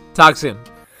 Talk soon.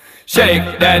 Shake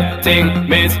that thing,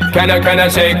 miss. Can I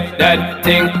shake that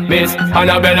thing, miss?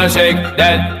 Annabella, shake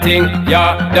that thing,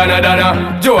 yeah. Donna,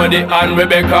 Jody and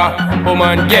Rebecca.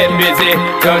 Woman, get busy.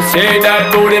 Just shake that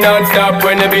booty non-stop.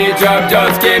 When the beat drop,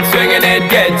 just keep swinging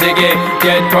it. Get jiggy,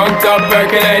 get drunk up,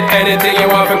 percolate. Anything you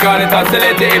want, because it's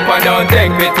oscillate. If I don't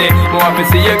take pity, want to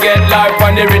see you get life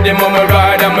on the rhythm of my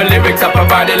ride. And my lyrics up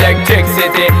about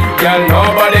electricity. Girl,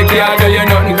 nobody can do you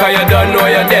nothing, cause you don't know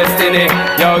your destiny.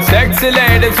 Yo, sexy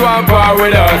ladies want war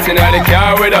with us, inna the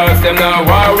car with us, them not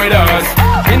war with us.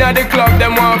 Inna the club,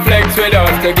 them want flex with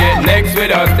us, to get next with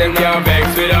us, them can't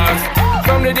vex with us.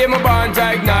 From the day my bond,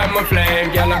 I ignite my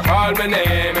flame, girl I call my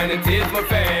name, and it is my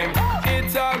fame.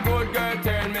 It's a good girl,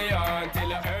 turn me on,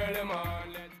 till I earn them on.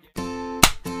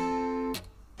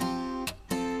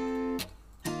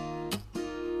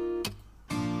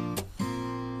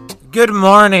 Good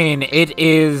morning, it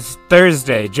is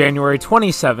Thursday, January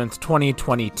 27th,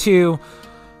 2022.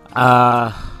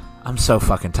 I'm so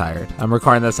fucking tired. I'm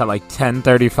recording this at like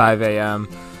 10:35 a.m.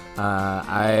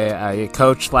 I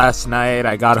coached last night.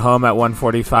 I got home at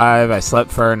 1:45. I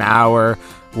slept for an hour,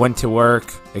 went to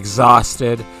work,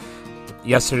 exhausted.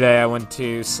 Yesterday I went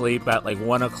to sleep at like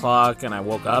 1 o'clock and I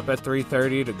woke up at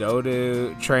 3:30 to go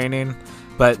to training.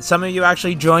 But some of you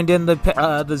actually joined in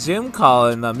the Zoom call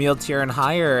in the meal tier and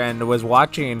higher and was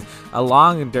watching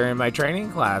along during my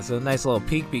training class. A nice little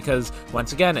peek because,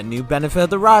 once again, a new benefit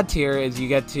of the raw tier is you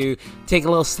get to take a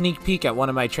little sneak peek at one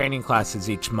of my training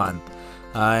classes each month.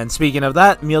 And speaking of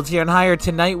that, meal tier and higher,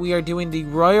 tonight we are doing the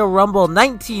Royal Rumble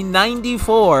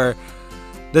 1994.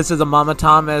 This is a Mama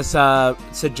Thomas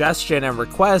suggestion and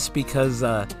request because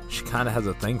she kind of has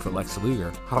a thing for Lex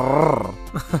Luger.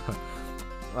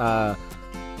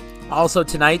 Also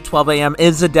tonight, 12 a.m.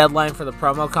 is the deadline for the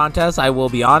promo contest. I will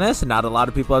be honest, not a lot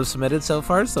of people have submitted so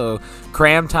far, so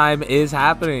cram time is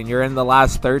happening. You're in the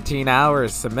last 13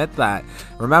 hours. Submit that.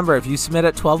 Remember, if you submit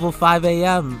at 12:05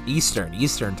 a.m.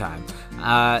 Eastern time,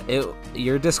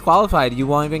 you're disqualified. You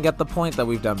won't even get the point that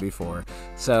we've done before.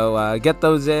 So get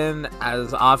those in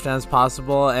as often as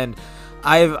possible. And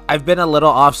I've been a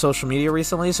little off social media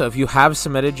recently, so if you have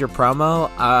submitted your promo,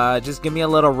 just give me a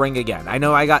little ring again. I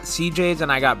know I got CJ's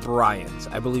and I got Brian's.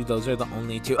 I believe those are the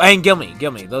only two. And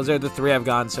Gilmy. Those are the three I've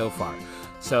gone so far.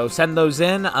 So send those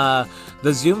in. The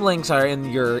Zoom links are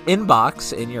in your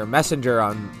inbox, in your messenger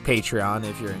on Patreon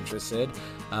if you're interested.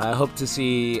 I hope to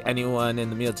see anyone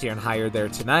in the meal tier and higher there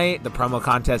tonight. The promo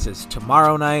contest is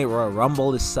tomorrow night. Royal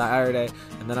Rumble is Saturday.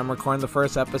 And then I'm recording the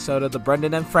first episode of the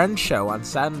Brendan and Friends show on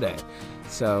Sunday.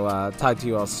 So, talk to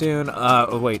you all soon.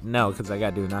 Wait, no, because I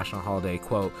got to do a national holiday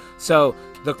quote. So,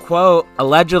 the quote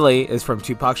allegedly is from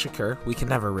Tupac Shakur. We can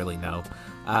never really know.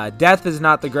 Death is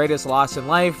not the greatest loss in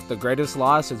life. The greatest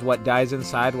loss is what dies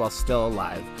inside while still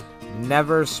alive.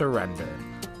 Never surrender.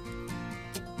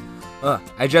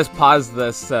 I just paused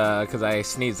this because I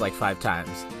sneezed like 5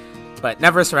 times. But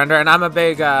never surrender. And I'm a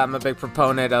big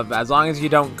proponent of as long as you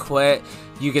don't quit,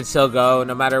 you can still go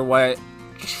no matter what.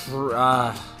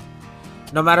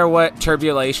 No matter what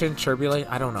turbulate,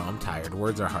 I don't know, I'm tired,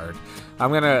 words are hard.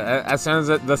 I'm gonna, as soon as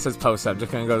this is posted, I'm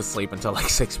just gonna go to sleep until like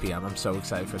 6 p.m. I'm so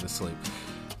excited for the sleep.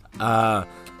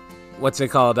 What's it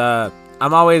called? I'm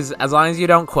always, as long as you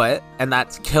don't quit, and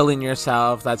that's killing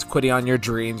yourself, that's quitting on your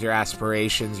dreams, your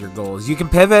aspirations, your goals. You can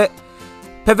pivot,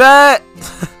 but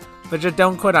just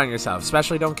don't quit on yourself,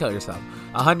 especially don't kill yourself.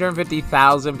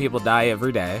 150,000 people die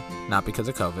every day, not because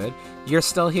of COVID. You're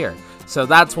still here. So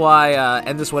that's why,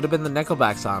 and this would have been the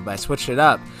Nickelback song, but I switched it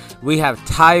up. We have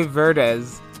Ty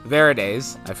Verdes,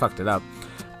 I fucked it up,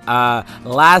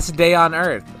 Last Day on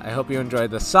Earth. I hope you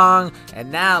enjoyed the song.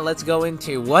 And now let's go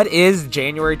into what is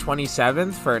January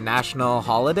 27th for national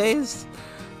holidays?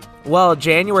 Well,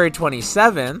 January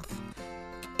 27th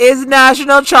is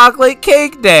National Chocolate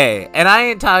Cake Day. And I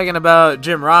ain't talking about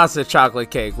Jim Ross's chocolate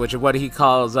cake, which is what he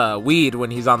calls weed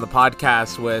when he's on the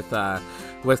podcast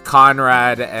with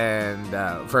Conrad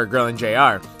and for Girl and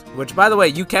JR. which, by the way,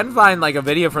 you can find like a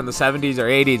video from the 70s or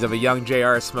 80s of a young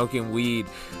JR smoking weed,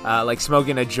 like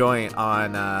smoking a joint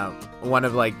on one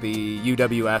of like the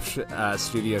UWF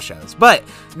studio shows. But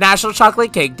National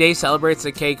Chocolate Cake Day celebrates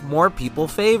the cake more people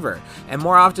favor, and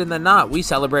more often than not, we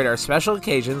celebrate our special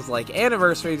occasions like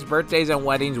anniversaries, birthdays, and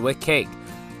weddings with cake.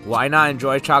 Why not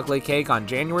enjoy chocolate cake on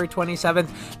January 27th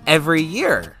every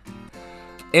year?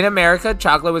 In America,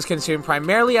 chocolate was consumed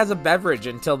primarily as a beverage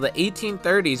until the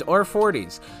 1830s or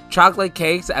 40s. Chocolate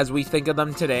cakes, as we think of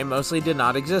them today, mostly did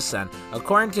not exist then.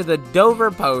 According to the Dover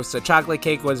Post, a chocolate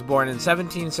cake was born in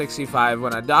 1765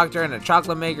 when a doctor and a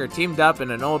chocolate maker teamed up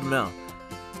in an old mill.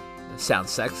 Sounds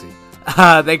sexy.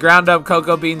 They ground up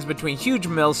cocoa beans between huge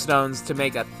millstones to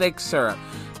make a thick syrup.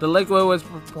 The liquid was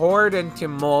poured into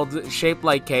molds shaped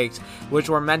like cakes, which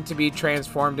were meant to be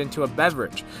transformed into a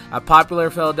beverage. A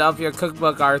popular Philadelphia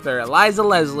cookbook author, Eliza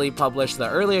Leslie, published the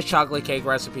earliest chocolate cake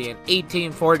recipe in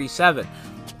 1847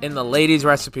 in the Ladies'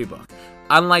 Recipe Book.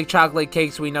 Unlike chocolate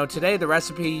cakes we know today, the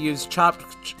recipe used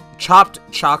chopped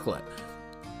chocolate.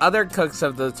 Other cooks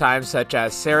of the time, such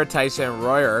as Sarah Tyson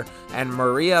Royer and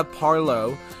Maria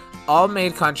Parlow, all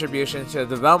made contributions to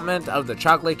the development of the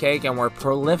chocolate cake and were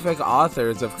prolific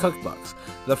authors of cookbooks.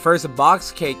 The first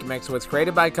box cake mix was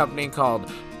created by a company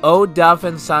called O. Duff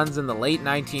 & Sons in the late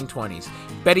 1920s.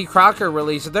 Betty Crocker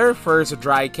released their first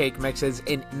dry cake mixes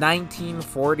in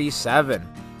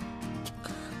 1947.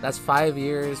 That's 5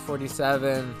 years,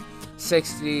 47,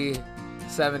 60,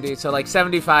 70, so like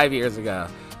 75 years ago.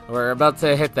 We're about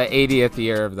to hit the 80th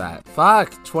year of that.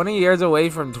 Fuck, 20 years away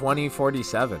from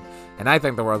 2047. And I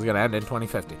think the world's going to end in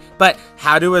 2050. But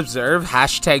how to observe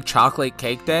hashtag Chocolate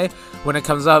Cake Day? When it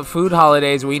comes up food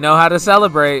holidays, we know how to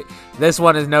celebrate. This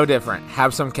one is no different.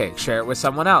 Have some cake. Share it with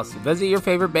someone else. Visit your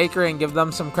favorite bakery and give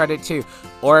them some credit too.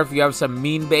 Or if you have some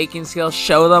mean baking skills,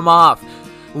 show them off.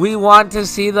 We want to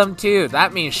see them too.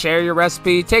 That means share your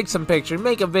recipe, take some pictures,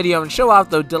 make a video, and show off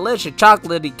those delicious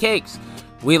chocolatey cakes.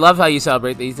 We love how you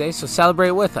celebrate these days, so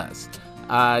celebrate with us.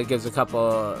 It gives a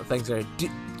couple things there.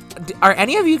 Are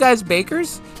any of you guys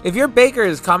bakers? If you're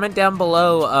bakers, comment down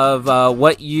below of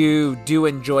what you do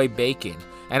enjoy baking.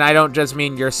 And I don't just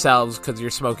mean yourselves because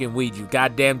you're smoking weed, you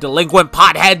goddamn delinquent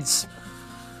potheads.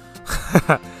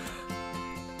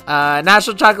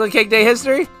 National Chocolate Cake Day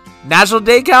history. National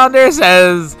Day calendar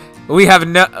says we have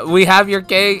your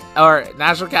cake, or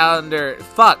national calendar.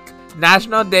 Fuck.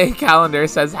 National Day calendar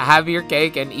says have your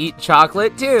cake and eat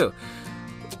chocolate too.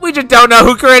 We just don't know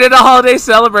who created a holiday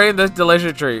celebrating this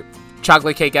delicious treat.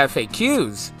 Chocolate cake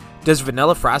FAQs. Does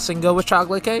vanilla frosting go with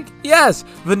chocolate cake? Yes,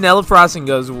 vanilla frosting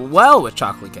goes well with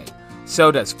chocolate cake. So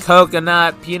does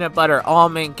coconut, peanut butter,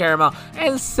 almond, caramel,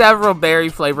 and several berry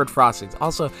flavored frostings.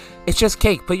 Also, it's just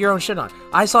cake. Put your own shit on.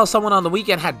 I saw someone on the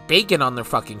weekend had bacon on their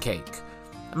fucking cake.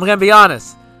 I'm gonna be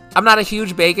honest. I'm not a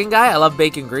huge bacon guy. I love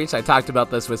bacon grease. I talked about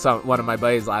this with one of my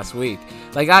buddies last week.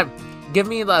 Like, give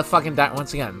me the fucking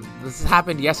once again. This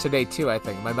happened yesterday too. I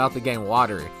think my mouth is getting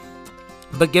watery.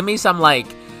 But give me some like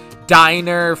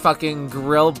diner fucking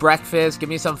grill breakfast. Give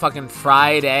me some fucking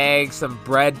fried eggs, some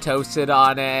bread toasted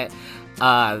on it.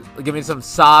 Give me some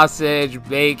sausage,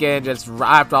 bacon, just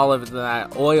wrapped all of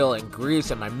that oil and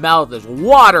grease, and my mouth is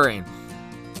watering.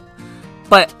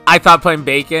 But I thought putting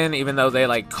bacon, even though they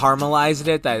like caramelized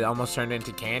it, that it almost turned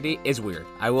into candy, is weird.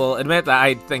 I will admit that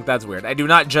I think that's weird. I do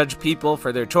not judge people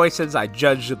for their choices. I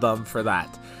judge them for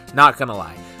that. Not gonna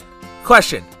lie.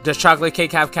 Question: does chocolate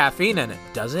cake have caffeine in it?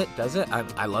 Does it? Does it?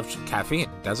 I love caffeine.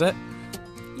 Does it?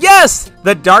 Yes!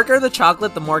 The darker the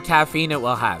chocolate, the more caffeine it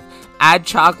will have. Add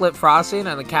chocolate frosting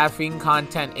and the caffeine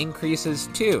content increases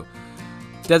too.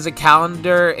 Does the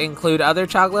calendar include other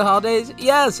chocolate holidays?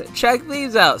 Yes, check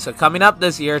these out. So coming up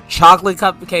this year, Chocolate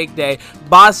Cupcake Day,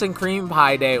 Boston Cream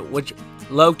Pie Day, which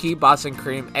low-key Boston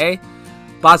Cream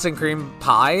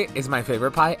Pie is my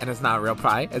favorite pie, and it's not a real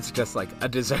pie. It's just like a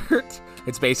dessert.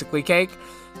 It's basically cake.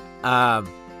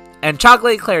 And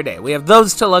Chocolate Eclair Day. We have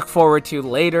those to look forward to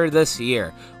later this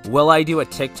year. Will I do a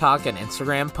TikTok and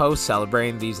Instagram post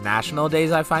celebrating these national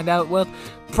days I find out with?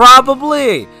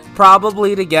 Probably.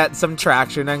 Probably to get some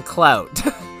traction and clout.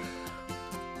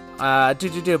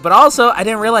 But also, I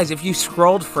didn't realize if you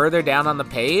scrolled further down on the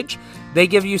page, they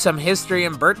give you some history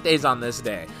and birthdays on this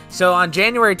day. So on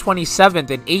January 27th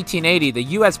in 1880, the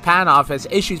U.S. Patent Office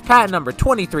issues patent number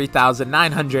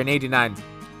 23,989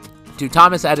 to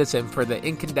Thomas Edison for the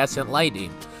incandescent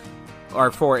lighting, or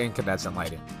for incandescent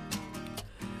lighting.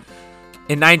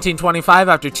 In 1925,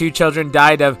 after 2 children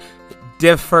died of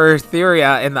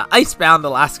diphtheria in the icebound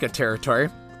Alaska Territory,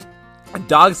 a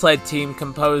dog sled team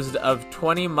composed of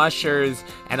 20 mushers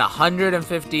and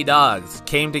 150 dogs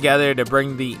came together to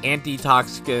bring the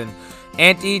antitoxin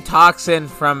antitoxin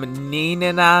from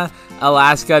Nenana,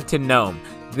 Alaska to Nome.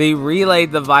 They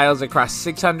relayed the vials across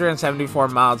 674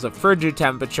 miles of frigid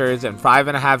temperatures in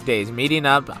 5.5 days, meeting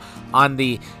up on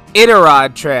the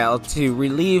Iditarod Trail to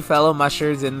relieve fellow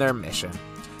mushers in their mission.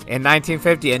 In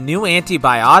 1950, a new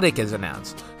antibiotic is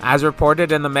announced. As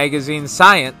reported in the magazine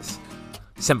Science,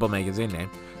 simple magazine name,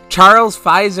 Charles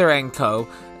Pfizer & Co.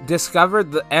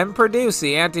 discovered and produced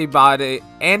the antibiotic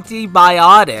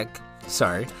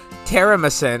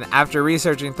Terramycin after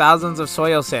researching thousands of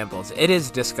soil samples. It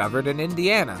is discovered in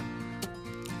Indiana.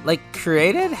 Like,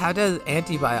 created? How does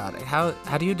antibiotic?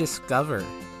 How do you discover?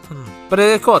 But it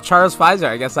is cool. Charles Pfizer,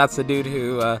 I guess that's the dude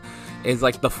who is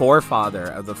like the forefather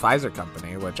of the Pfizer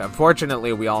company, which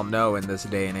unfortunately we all know in this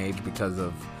day and age because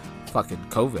of fucking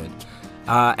COVID.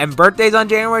 And birthdays on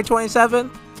January 27th?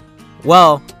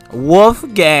 Well,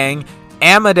 Wolfgang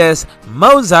Amadeus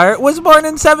Mozart was born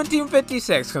in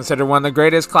 1756. Considered one of the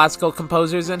greatest classical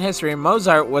composers in history,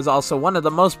 Mozart was also one of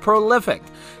the most prolific.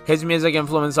 His music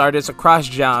influenced artists across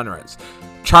genres.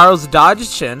 Charles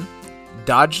Dodgson?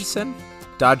 I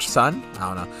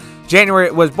don't know.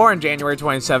 Was born January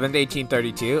 27,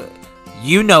 1832.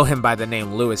 You know him by the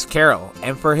name Lewis Carroll,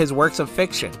 and for his works of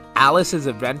fiction, Alice's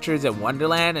Adventures in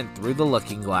Wonderland and Through the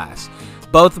Looking Glass.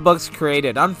 Both books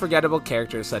created unforgettable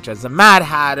characters such as the Mad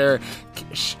Hatter,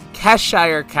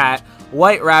 Cheshire Cat,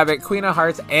 White Rabbit, Queen of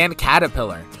Hearts, and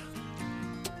Caterpillar.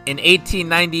 In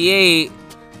 1898,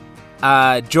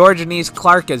 Georgia Nice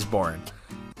Clark is born.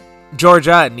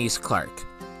 Georgia Nice Clark.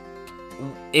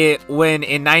 When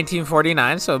in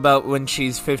 1949, so about when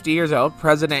she's 50 years old,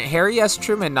 President Harry S.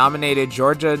 Truman nominated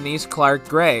Georgia Nice Clark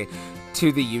Gray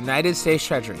to the United States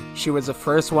Treasury. She was the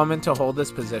first woman to hold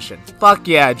this position. Fuck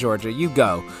yeah, Georgia, you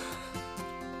go.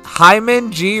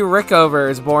 Hyman G. Rickover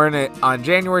is born on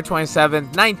January 27,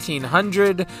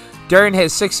 1900. During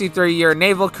his 63-year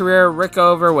naval career,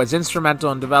 Rickover was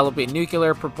instrumental in developing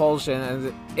nuclear propulsion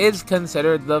and is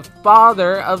considered the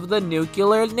father of the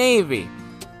nuclear navy.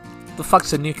 The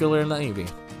fuck's a nuclear navy?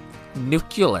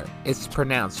 Nuclear. It's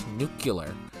pronounced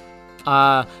nuclear.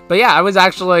 But yeah, I was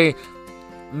actually...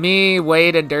 Me,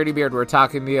 Wade, and Dirty Beard were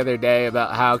talking the other day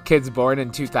about how kids born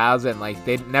in 2000, like,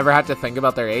 they never have to think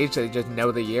about their age. They just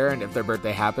know the year and if their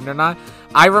birthday happened or not.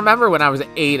 I remember when I was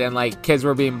 8 and, like, kids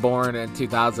were being born in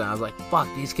 2000. I was like,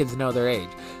 fuck, these kids know their age.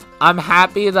 I'm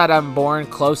happy that I'm born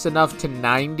close enough to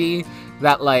 90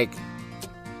 that, like,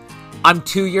 I'm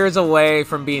 2 years away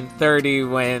from being 30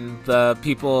 when the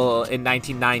people in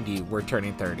 1990 were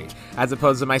turning 30. As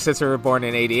opposed to my sister who was born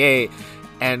in 88.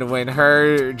 And when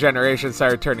her generation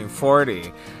started turning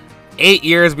 40, 8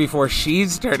 years before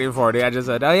she's turning 40, I just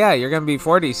said, oh yeah, you're going to be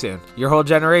 40 soon. Your whole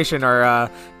generation or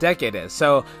decade is.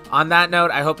 So on that note,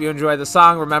 I hope you enjoy the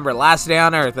song. Remember, Last Day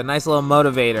on Earth, a nice little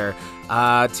motivator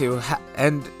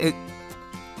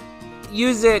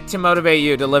use it to motivate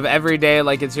you to live every day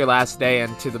like it's your last day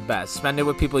and to the best. Spend it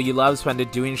with people you love. Spend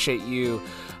it doing shit you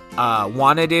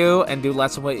want to do and do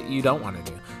less of what you don't want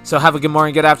to do. So have a good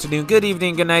morning, good afternoon, good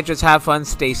evening, good night. Just have fun,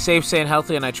 stay safe, stay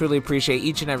healthy, and I truly appreciate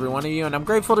each and every one of you, and I'm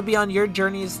grateful to be on your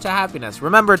journeys to happiness.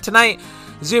 Remember, tonight,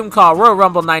 Zoom call, Royal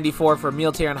Rumble 94 for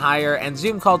meal tier and higher, and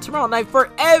Zoom call tomorrow night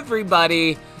for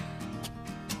everybody.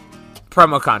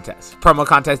 Promo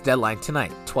contest deadline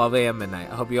tonight, 12 a.m.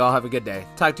 midnight. I hope you all have a good day.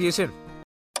 Talk to you soon.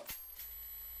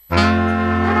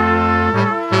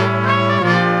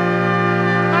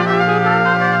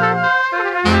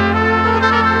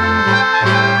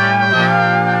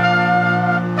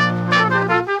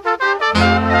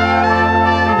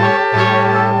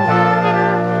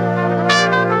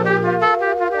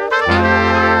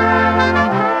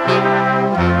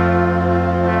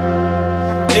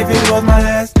 If it was my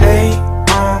last day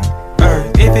on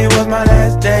earth, if it was my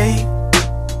last day,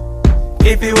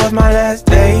 if it was my last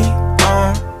day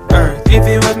on earth, if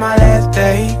it was my last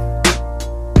day,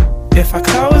 if I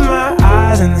close my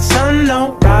eyes and the sun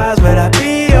don't rise, would I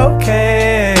be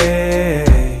okay?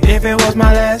 If it was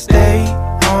my last day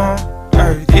on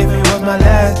earth, if it was my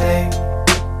last day,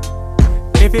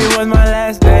 if it was my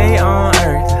last day on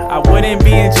earth, I wouldn't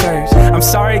be in church. I'm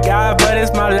sorry God, but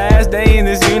it's my last day in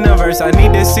this universe. I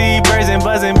need to see birds and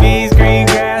buzzing bees, green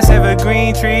grass,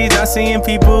 evergreen trees. I'm seeing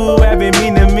people who have been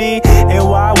mean to me, and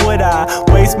why would I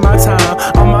waste my time?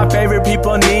 All my favorite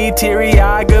people need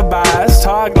teary-eyed goodbyes.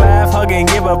 Talk, laugh, hug, and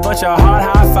give a bunch of hard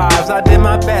high fives. I did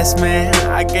my best, man.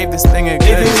 I gave this thing a good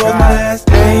try. If it was my last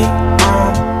day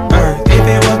on earth, if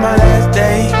it was my last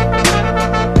day,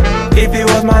 if it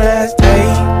was my last day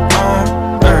on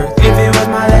earth, if it was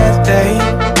my last day,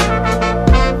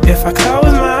 if I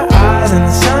close my eyes and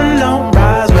the sun don't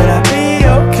rise, would I be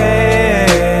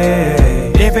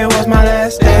okay? If it was my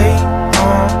last day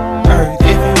on earth,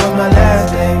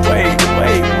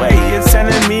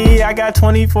 I got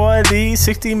 24 of these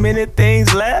 60-minute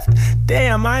things left.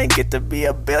 Damn, I ain't get to be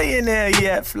a billionaire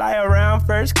yet. Fly around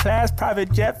first class, private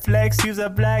jet flex. Use a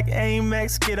black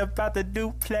Amex, get up out the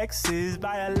duplexes.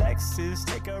 Buy a Lexus,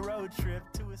 take a road trip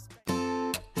to a...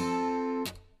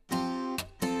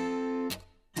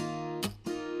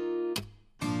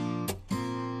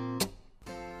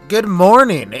 Good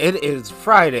morning. It is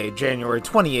Friday, January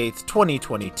 28th,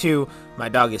 2022. My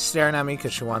dog is staring at me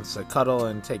because she wants to cuddle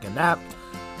and take a nap.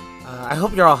 I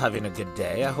hope you're all having a good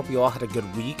day. I hope you all had a good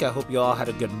week. I hope you all had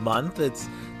a good month. It's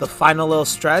the final little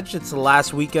stretch. It's the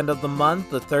last weekend of the month.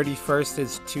 The 31st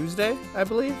is Tuesday, I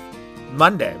believe.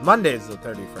 Monday. Monday is the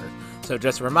 31st. So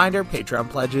just a reminder, Patreon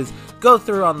pledges go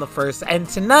through on the 1st. And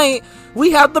tonight,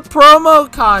 we have the promo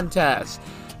contest.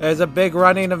 There's a big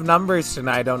running of numbers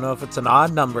tonight. I don't know if it's an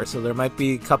odd number, so there might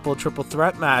be a couple triple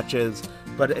threat matches.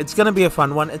 But it's going to be a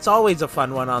fun one. It's always a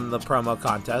fun one on the promo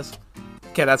contest.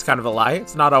 Okay, that's kind of a lie.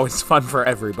 It's not always fun for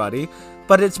everybody.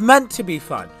 But it's meant to be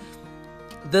fun.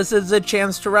 This is a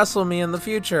chance to wrestle me in the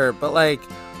future. But, like,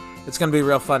 it's going to be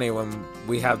real funny when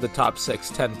we have the top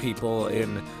 10 people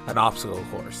in an obstacle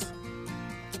course.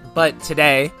 But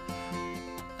today,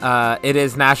 it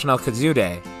is National Kazoo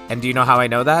Day. And do you know how I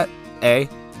know that?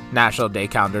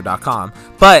 nationaldaycalendar.com.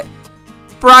 But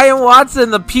Brian Watson,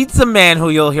 the pizza man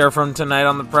who you'll hear from tonight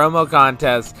on the promo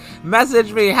contest,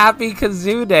 messaged me happy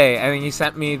Kazoo Day, and he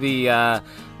sent me the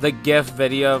GIF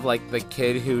video of like the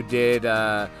kid who did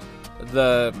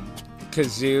the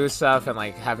kazoo stuff and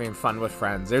like having fun with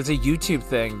friends. There's a YouTube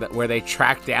thing where they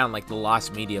track down like the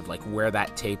lost media of like where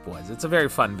that tape was. It's a very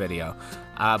fun video.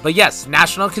 But yes,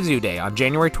 National Kazoo Day on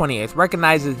January 28th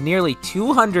recognizes nearly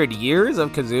 200 years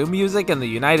of kazoo music in the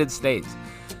United States.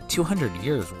 200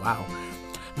 years, wow.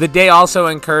 The day also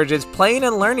encourages playing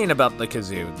and learning about the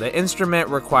kazoo. The instrument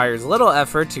requires little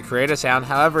effort to create a sound,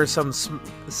 however, some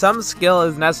skill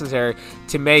is necessary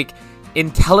to make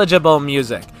intelligible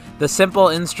music. The simple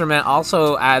instrument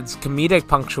also adds comedic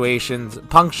punctuations?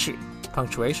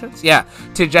 Yeah,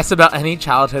 to just about any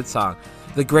childhood song.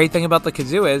 The great thing about the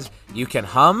kazoo is you can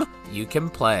hum, you can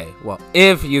play. Well,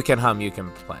 if you can hum, you can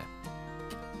play.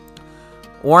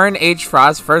 Warren H.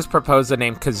 Frost first proposed the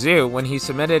name kazoo when he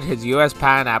submitted his U.S.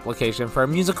 patent application for a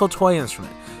musical toy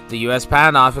instrument. The U.S.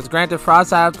 Patent Office granted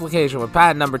Frost's application with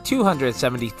patent number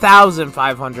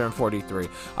 270,543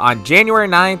 on January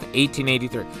 9th,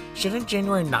 1883. Shouldn't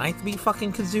January 9th be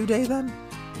fucking Kazoo Day then?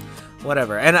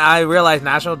 Whatever. And I realized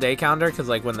National Day Calendar, because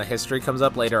like when the history comes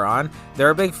up later on,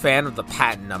 they're a big fan of the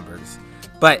patent numbers.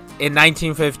 But in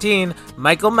 1915,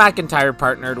 Michael McIntyre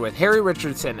partnered with Harry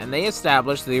Richardson and they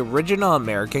established the original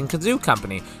American Kazoo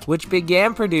Company, which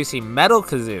began producing metal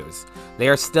kazoos. They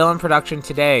are still in production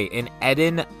today in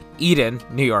Eden,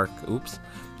 New York. Oops.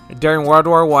 During World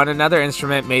War I, another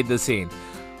instrument made the scene.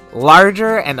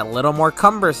 Larger and a little more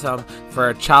cumbersome for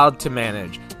a child to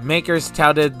manage. Makers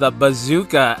touted the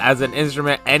bazooka as an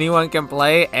instrument anyone can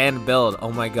play and build.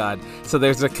 Oh my god. So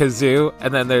there's a kazoo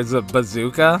and then there's a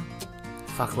bazooka?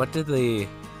 Fuck, what did the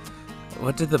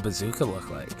bazooka look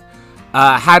like?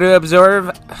 How to observe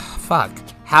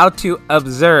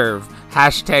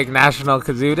hashtag National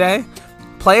Kazoo Day.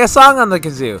 Play a song on the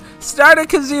kazoo. Start a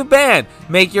kazoo band.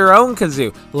 Make your own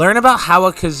kazoo. Learn about how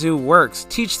a kazoo works.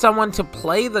 Teach someone to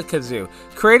play the kazoo.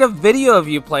 Create a video of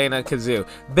you playing a kazoo.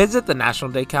 Visit the National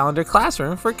Day Calendar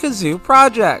Classroom for kazoo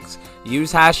projects.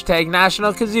 Use hashtag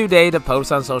National Kazoo Day to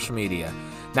post on social media.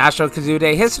 National Kazoo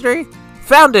Day history.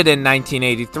 Founded in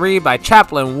 1983 by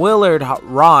Chaplain Willard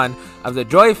Ron of the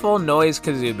Joyful Noise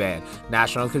Kazoo Band.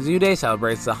 National Kazoo Day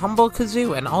celebrates the humble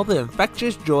kazoo and all the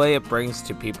infectious joy it brings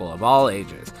to people of all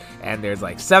ages. And there's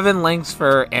like 7 links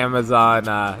for Amazon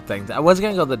things. I was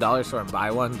going to go to the dollar store and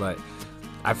buy one, but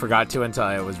I forgot to until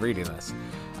I was reading this.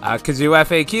 Kazoo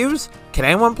FAQs. Can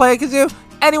anyone play a kazoo?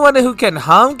 Anyone who can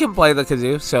hum can play the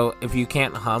kazoo. So if you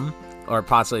can't hum, or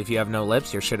possibly if you have no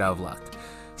lips, you're shit out of luck.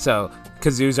 So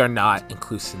kazoos are not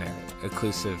inclusive.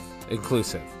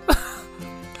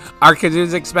 Are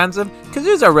kazoos expensive?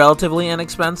 Kazoos are relatively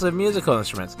inexpensive musical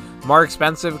instruments. More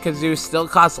expensive kazoos still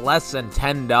cost less than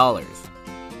 $10.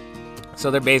 So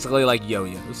they're basically like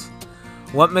yo-yos.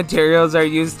 What materials are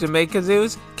used to make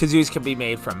kazoos? Kazoos can be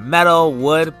made from metal,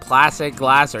 wood, plastic,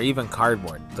 glass, or even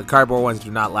cardboard. The cardboard ones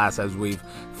do not last, as we've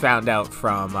found out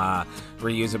from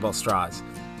reusable straws.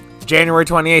 January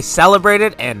 28th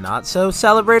celebrated and not so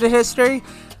celebrated history.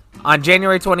 On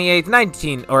January 28th,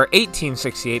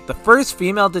 1868, the first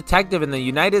female detective in the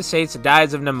United States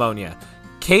dies of pneumonia.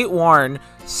 Kate Warren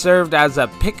served as a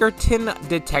Pinkerton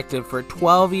detective for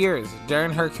 12 years.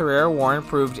 During her career, Warren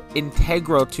proved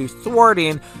integral to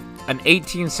thwarting an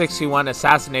 1861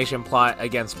 assassination plot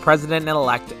against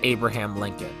President-elect Abraham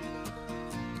Lincoln.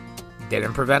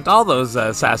 didn't prevent all those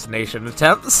assassination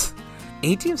attempts.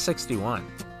 1861.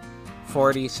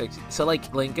 40, 60. So,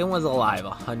 like, Lincoln was alive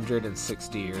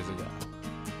 160 years ago.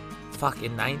 Fuck,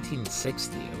 in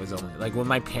 1960, it was only, like, when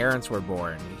my parents were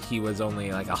born, he was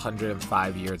only, like,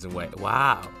 105 years away.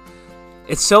 Wow.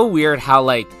 It's so weird how,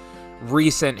 like,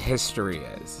 recent history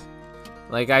is.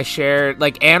 Like, I shared,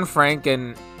 like, Anne Frank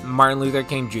and Martin Luther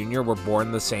King Jr. were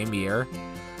born the same year.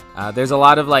 There's a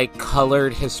lot of, like,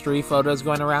 colored history photos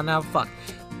going around now. Fuck.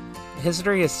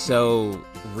 History is so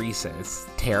recent. It's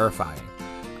terrifying.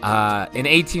 In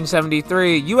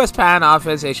 1873, U.S. Patent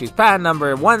Office issues patent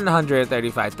number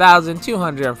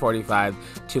 135,245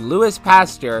 to Louis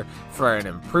Pasteur for an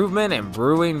improvement in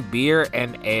brewing beer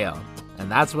and ale.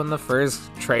 And that's when the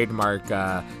first trademark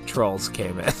trolls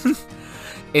came in.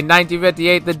 In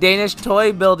 1958, the Danish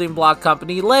toy building block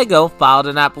company Lego filed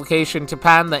an application to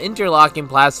patent the interlocking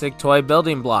plastic toy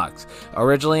building blocks.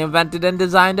 Originally invented and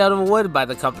designed out of wood by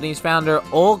the company's founder,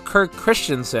 Ole Kirk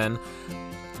Christensen,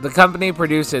 the company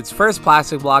produced its first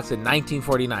plastic blocks in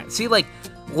 1949. See, like,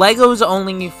 Lego's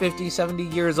only 50, 70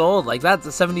 years old. Like,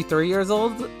 that's 73 years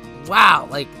old? Wow,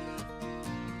 like,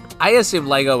 I assume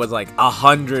Lego was, like,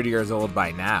 100 years old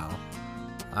by now.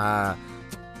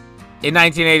 In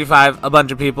 1985, a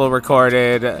bunch of people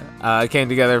came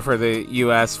together for the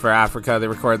U.S., for Africa. They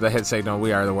recorded the hit signal,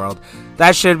 We Are the World.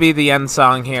 That should be the end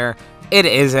song here. It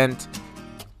isn't.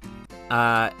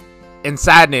 In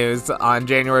sad news, on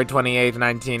January 28,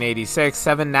 1986,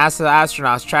 7 NASA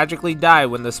astronauts tragically die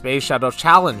when the Space Shuttle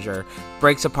Challenger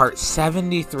breaks apart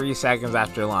 73 seconds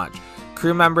after launch.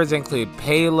 Crew members include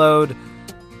Payload,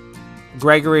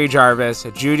 Gregory Jarvis,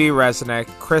 Judy Resnick,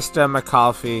 Krista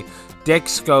McAuliffe, Dick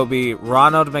Scobie,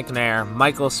 Ronald McNair,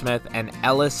 Michael Smith, and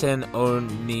Ellison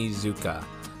Onizuka.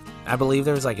 I believe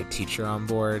there was like a teacher on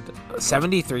board.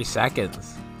 73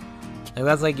 seconds. And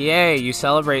that's like, yay, you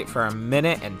celebrate for a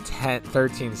minute and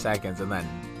 13 seconds and then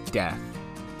death.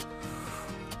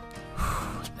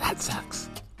 That sucks.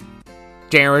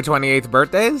 January 28th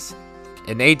birthdays?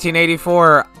 In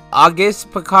 1884,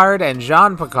 Auguste Piccard and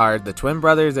Jean Piccard, the twin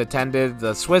brothers, attended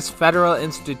the Swiss Federal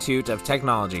Institute of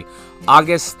Technology.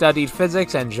 Auguste studied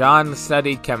physics and Jean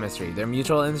studied chemistry. Their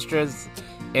mutual interests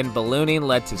in ballooning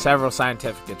led to several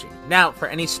scientific achievements. Now, for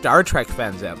any Star Trek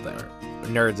fans out there,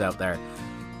 nerds out there,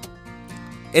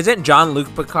 isn't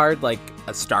Jean-Luc Picard like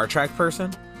a Star Trek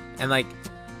person? And like,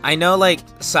 I know like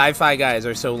sci-fi guys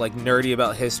are so like nerdy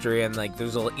about history and like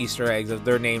there's little Easter eggs that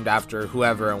they're named after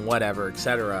whoever and whatever,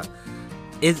 etc.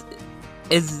 Is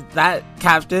that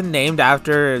captain named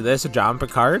after this John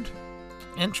Picard?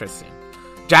 Interesting.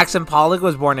 Jackson Pollock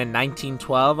was born in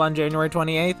 1912 on January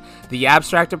 28th. The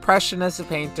abstract impressionist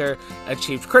painter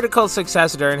achieved critical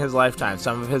success during his lifetime.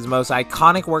 Some of his most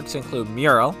iconic works include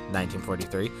Mural,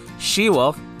 1943,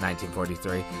 She-Wolf,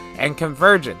 1943, and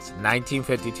Convergence,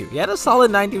 1952. He had a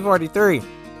solid 1943.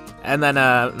 And then,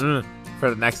 for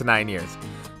the next 9 years.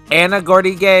 Anna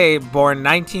Gordy Gay, born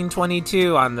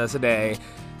 1922 on this day.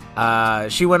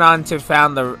 She went on to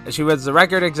she was the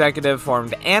record executive,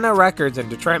 formed Anna Records in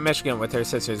Detroit, Michigan with her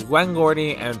sisters Gwen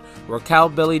Gordy and Raquel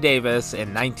Billy Davis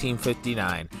in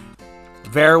 1959.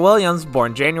 Vera Williams,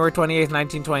 born January 28,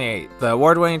 1928, the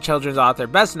award-winning children's author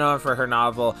best known for her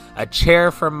novel A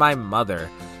Chair for My Mother.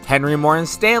 Henry Morton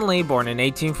Stanley, born in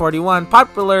 1841,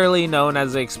 popularly known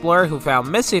as the explorer who found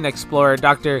missing explorer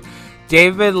Dr.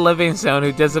 David Livingstone,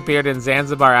 who disappeared in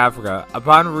Zanzibar, Africa.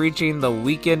 Upon reaching the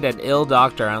weakened and ill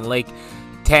doctor on Lake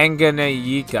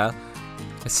Tanganyika,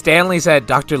 Stanley said,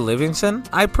 "Dr. Livingstone,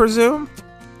 I presume?"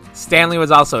 Stanley was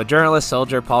also a journalist,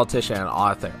 soldier, politician, and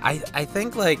author. I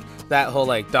think like that whole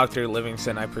like Dr.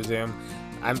 Livingstone, I presume,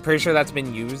 I'm pretty sure that's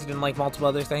been used in like multiple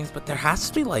other things, but there has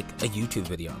to be like a YouTube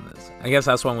video on this. I guess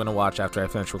that's what I'm going to watch after I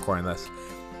finish recording this.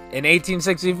 In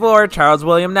 1864, Charles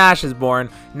William Nash is born.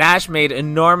 Nash made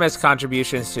enormous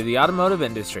contributions to the automotive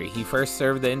industry. He first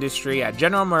served the industry at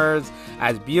General Motors,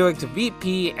 as Buick's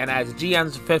VP, and as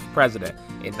GM's 5th president.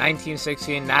 In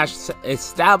 1916, Nash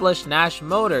established Nash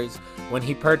Motors when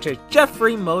he purchased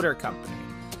Jeffrey Motor Company.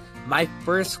 My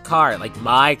first car, like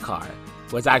my car,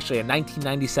 was actually a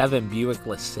 1997 Buick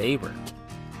LeSabre.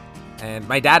 And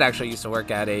my dad actually used to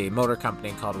work at a motor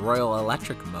company called Royal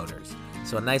Electric Motors.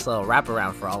 So a nice little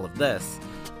wraparound for all of this.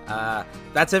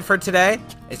 That's it for today.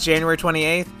 It's January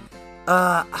 28th.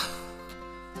 I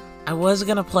was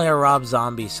gonna play a Rob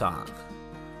Zombie song,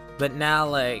 but now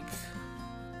like,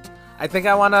 I think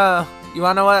I wanna. You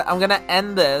wanna know what? I'm gonna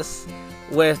end this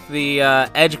with the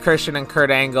Edge Christian and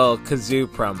Kurt Angle kazoo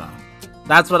promo.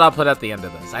 That's what I'll put at the end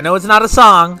of this. I know it's not a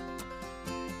song,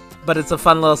 but it's a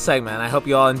fun little segment. I hope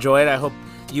you all enjoy it. I hope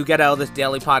you get out of this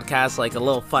daily podcast like a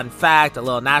little fun fact, a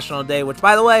little National Day, which,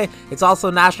 by the way, it's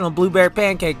also National Blueberry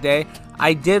Pancake Day.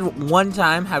 I did one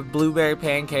time have blueberry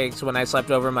pancakes when I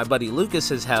slept over at my buddy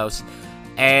Lucas's house,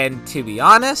 and to be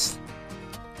honest,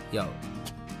 yo,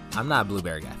 I'm not a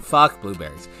blueberry guy. Fuck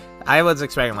blueberries. I was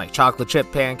expecting like chocolate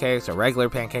chip pancakes or regular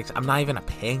pancakes. I'm not even a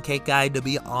pancake guy, to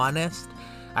be honest.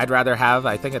 I'd rather have,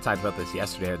 I think I talked about this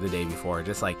yesterday or the day before,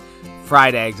 just like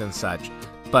fried eggs and such.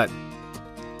 But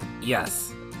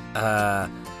yes, I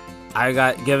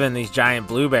got given these giant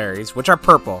blueberries, which are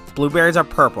purple. Blueberries are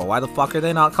purple. Why the fuck are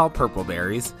they not called purple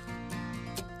berries?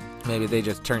 Maybe they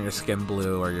just turn your skin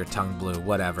blue or your tongue blue,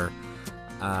 whatever.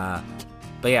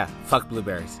 But yeah, fuck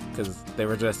blueberries, because they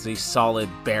were just these solid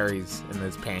berries in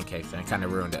these pancakes, and it kind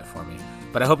of ruined it for me.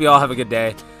 But I hope you all have a good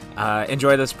day.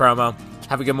 Enjoy this promo.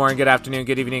 Have a good morning, good afternoon,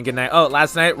 good evening, good night. Oh,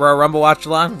 last night, Royal Rumble watch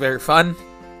along. Very fun.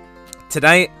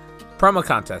 Tonight, promo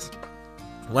contest.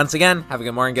 Once again, have a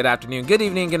good morning, good afternoon, good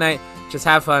evening, good night. Just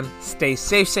have fun. Stay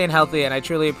safe, stay healthy, and I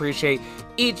truly appreciate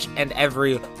each and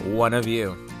every one of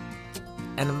you.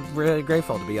 And I'm really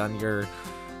grateful to be on your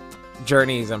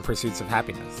journeys and pursuits of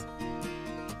happiness.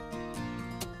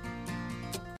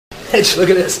 Hitch, look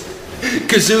at this.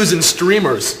 Kazoos and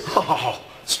streamers. Oh,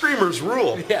 streamers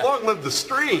rule. Yeah. Long live the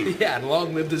stream. Yeah, and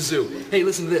long live the zoo. Hey,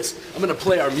 listen to this. I'm gonna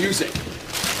play our music.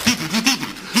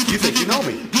 You think you know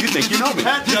me. You think you know me.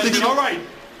 Pat, Justin, all right.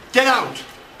 Get out.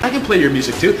 I can play your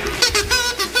music too. It's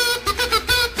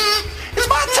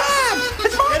my time.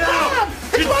 It's my time.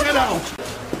 Get out.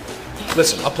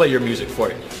 Listen, I'll play your music for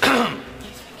you.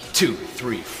 2,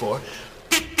 3, 4.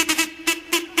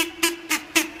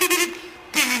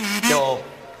 Angle.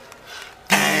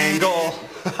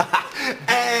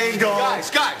 Angle.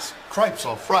 Guys. Cripes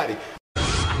on Friday.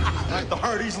 The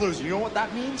Hardys losing. You know what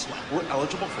that means? We're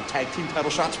eligible for tag team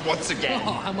title shots once again.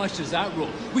 Oh, how much does that rule?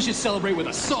 We should celebrate with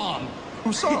a song.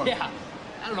 Whose song? Yeah.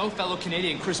 I don't know, fellow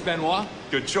Canadian Chris Benoit.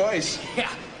 Good choice. Yeah.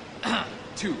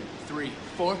 2, 3,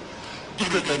 4.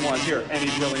 Chris Benoit's here, and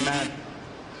he's really mad.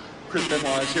 Chris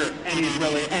Benoit is here, and he's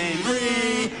really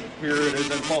angry. Here it is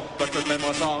in full, the Chris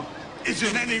Benoit song.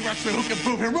 Isn't any wrestler who can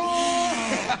prove him wrong?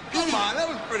 Come on, that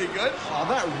was pretty good. Oh,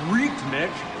 that reeked, Nick.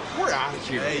 We're out of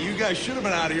here. Hey, you guys should have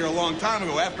been out of here a long time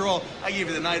ago. After all, I gave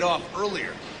you the night off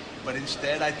earlier. But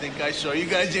instead, I think I saw you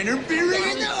guys interfering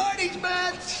in the Hardys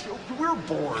match. We're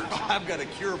bored. I've got a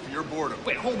cure for your boredom.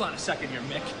 Wait, hold on a second here,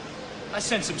 Mick. I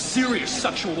sense some serious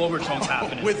sexual overtones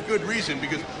happening. With good reason,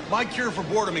 because my cure for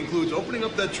boredom includes opening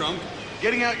up that trunk,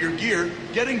 getting out your gear,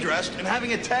 getting dressed, and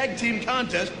having a tag team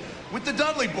contest with the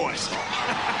Dudley Boys.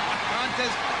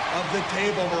 Contest of the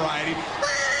table variety.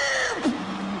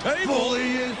 Table.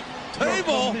 Bully is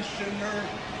table. Commissioner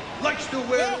likes to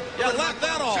wear. Yeah, laugh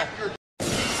that off.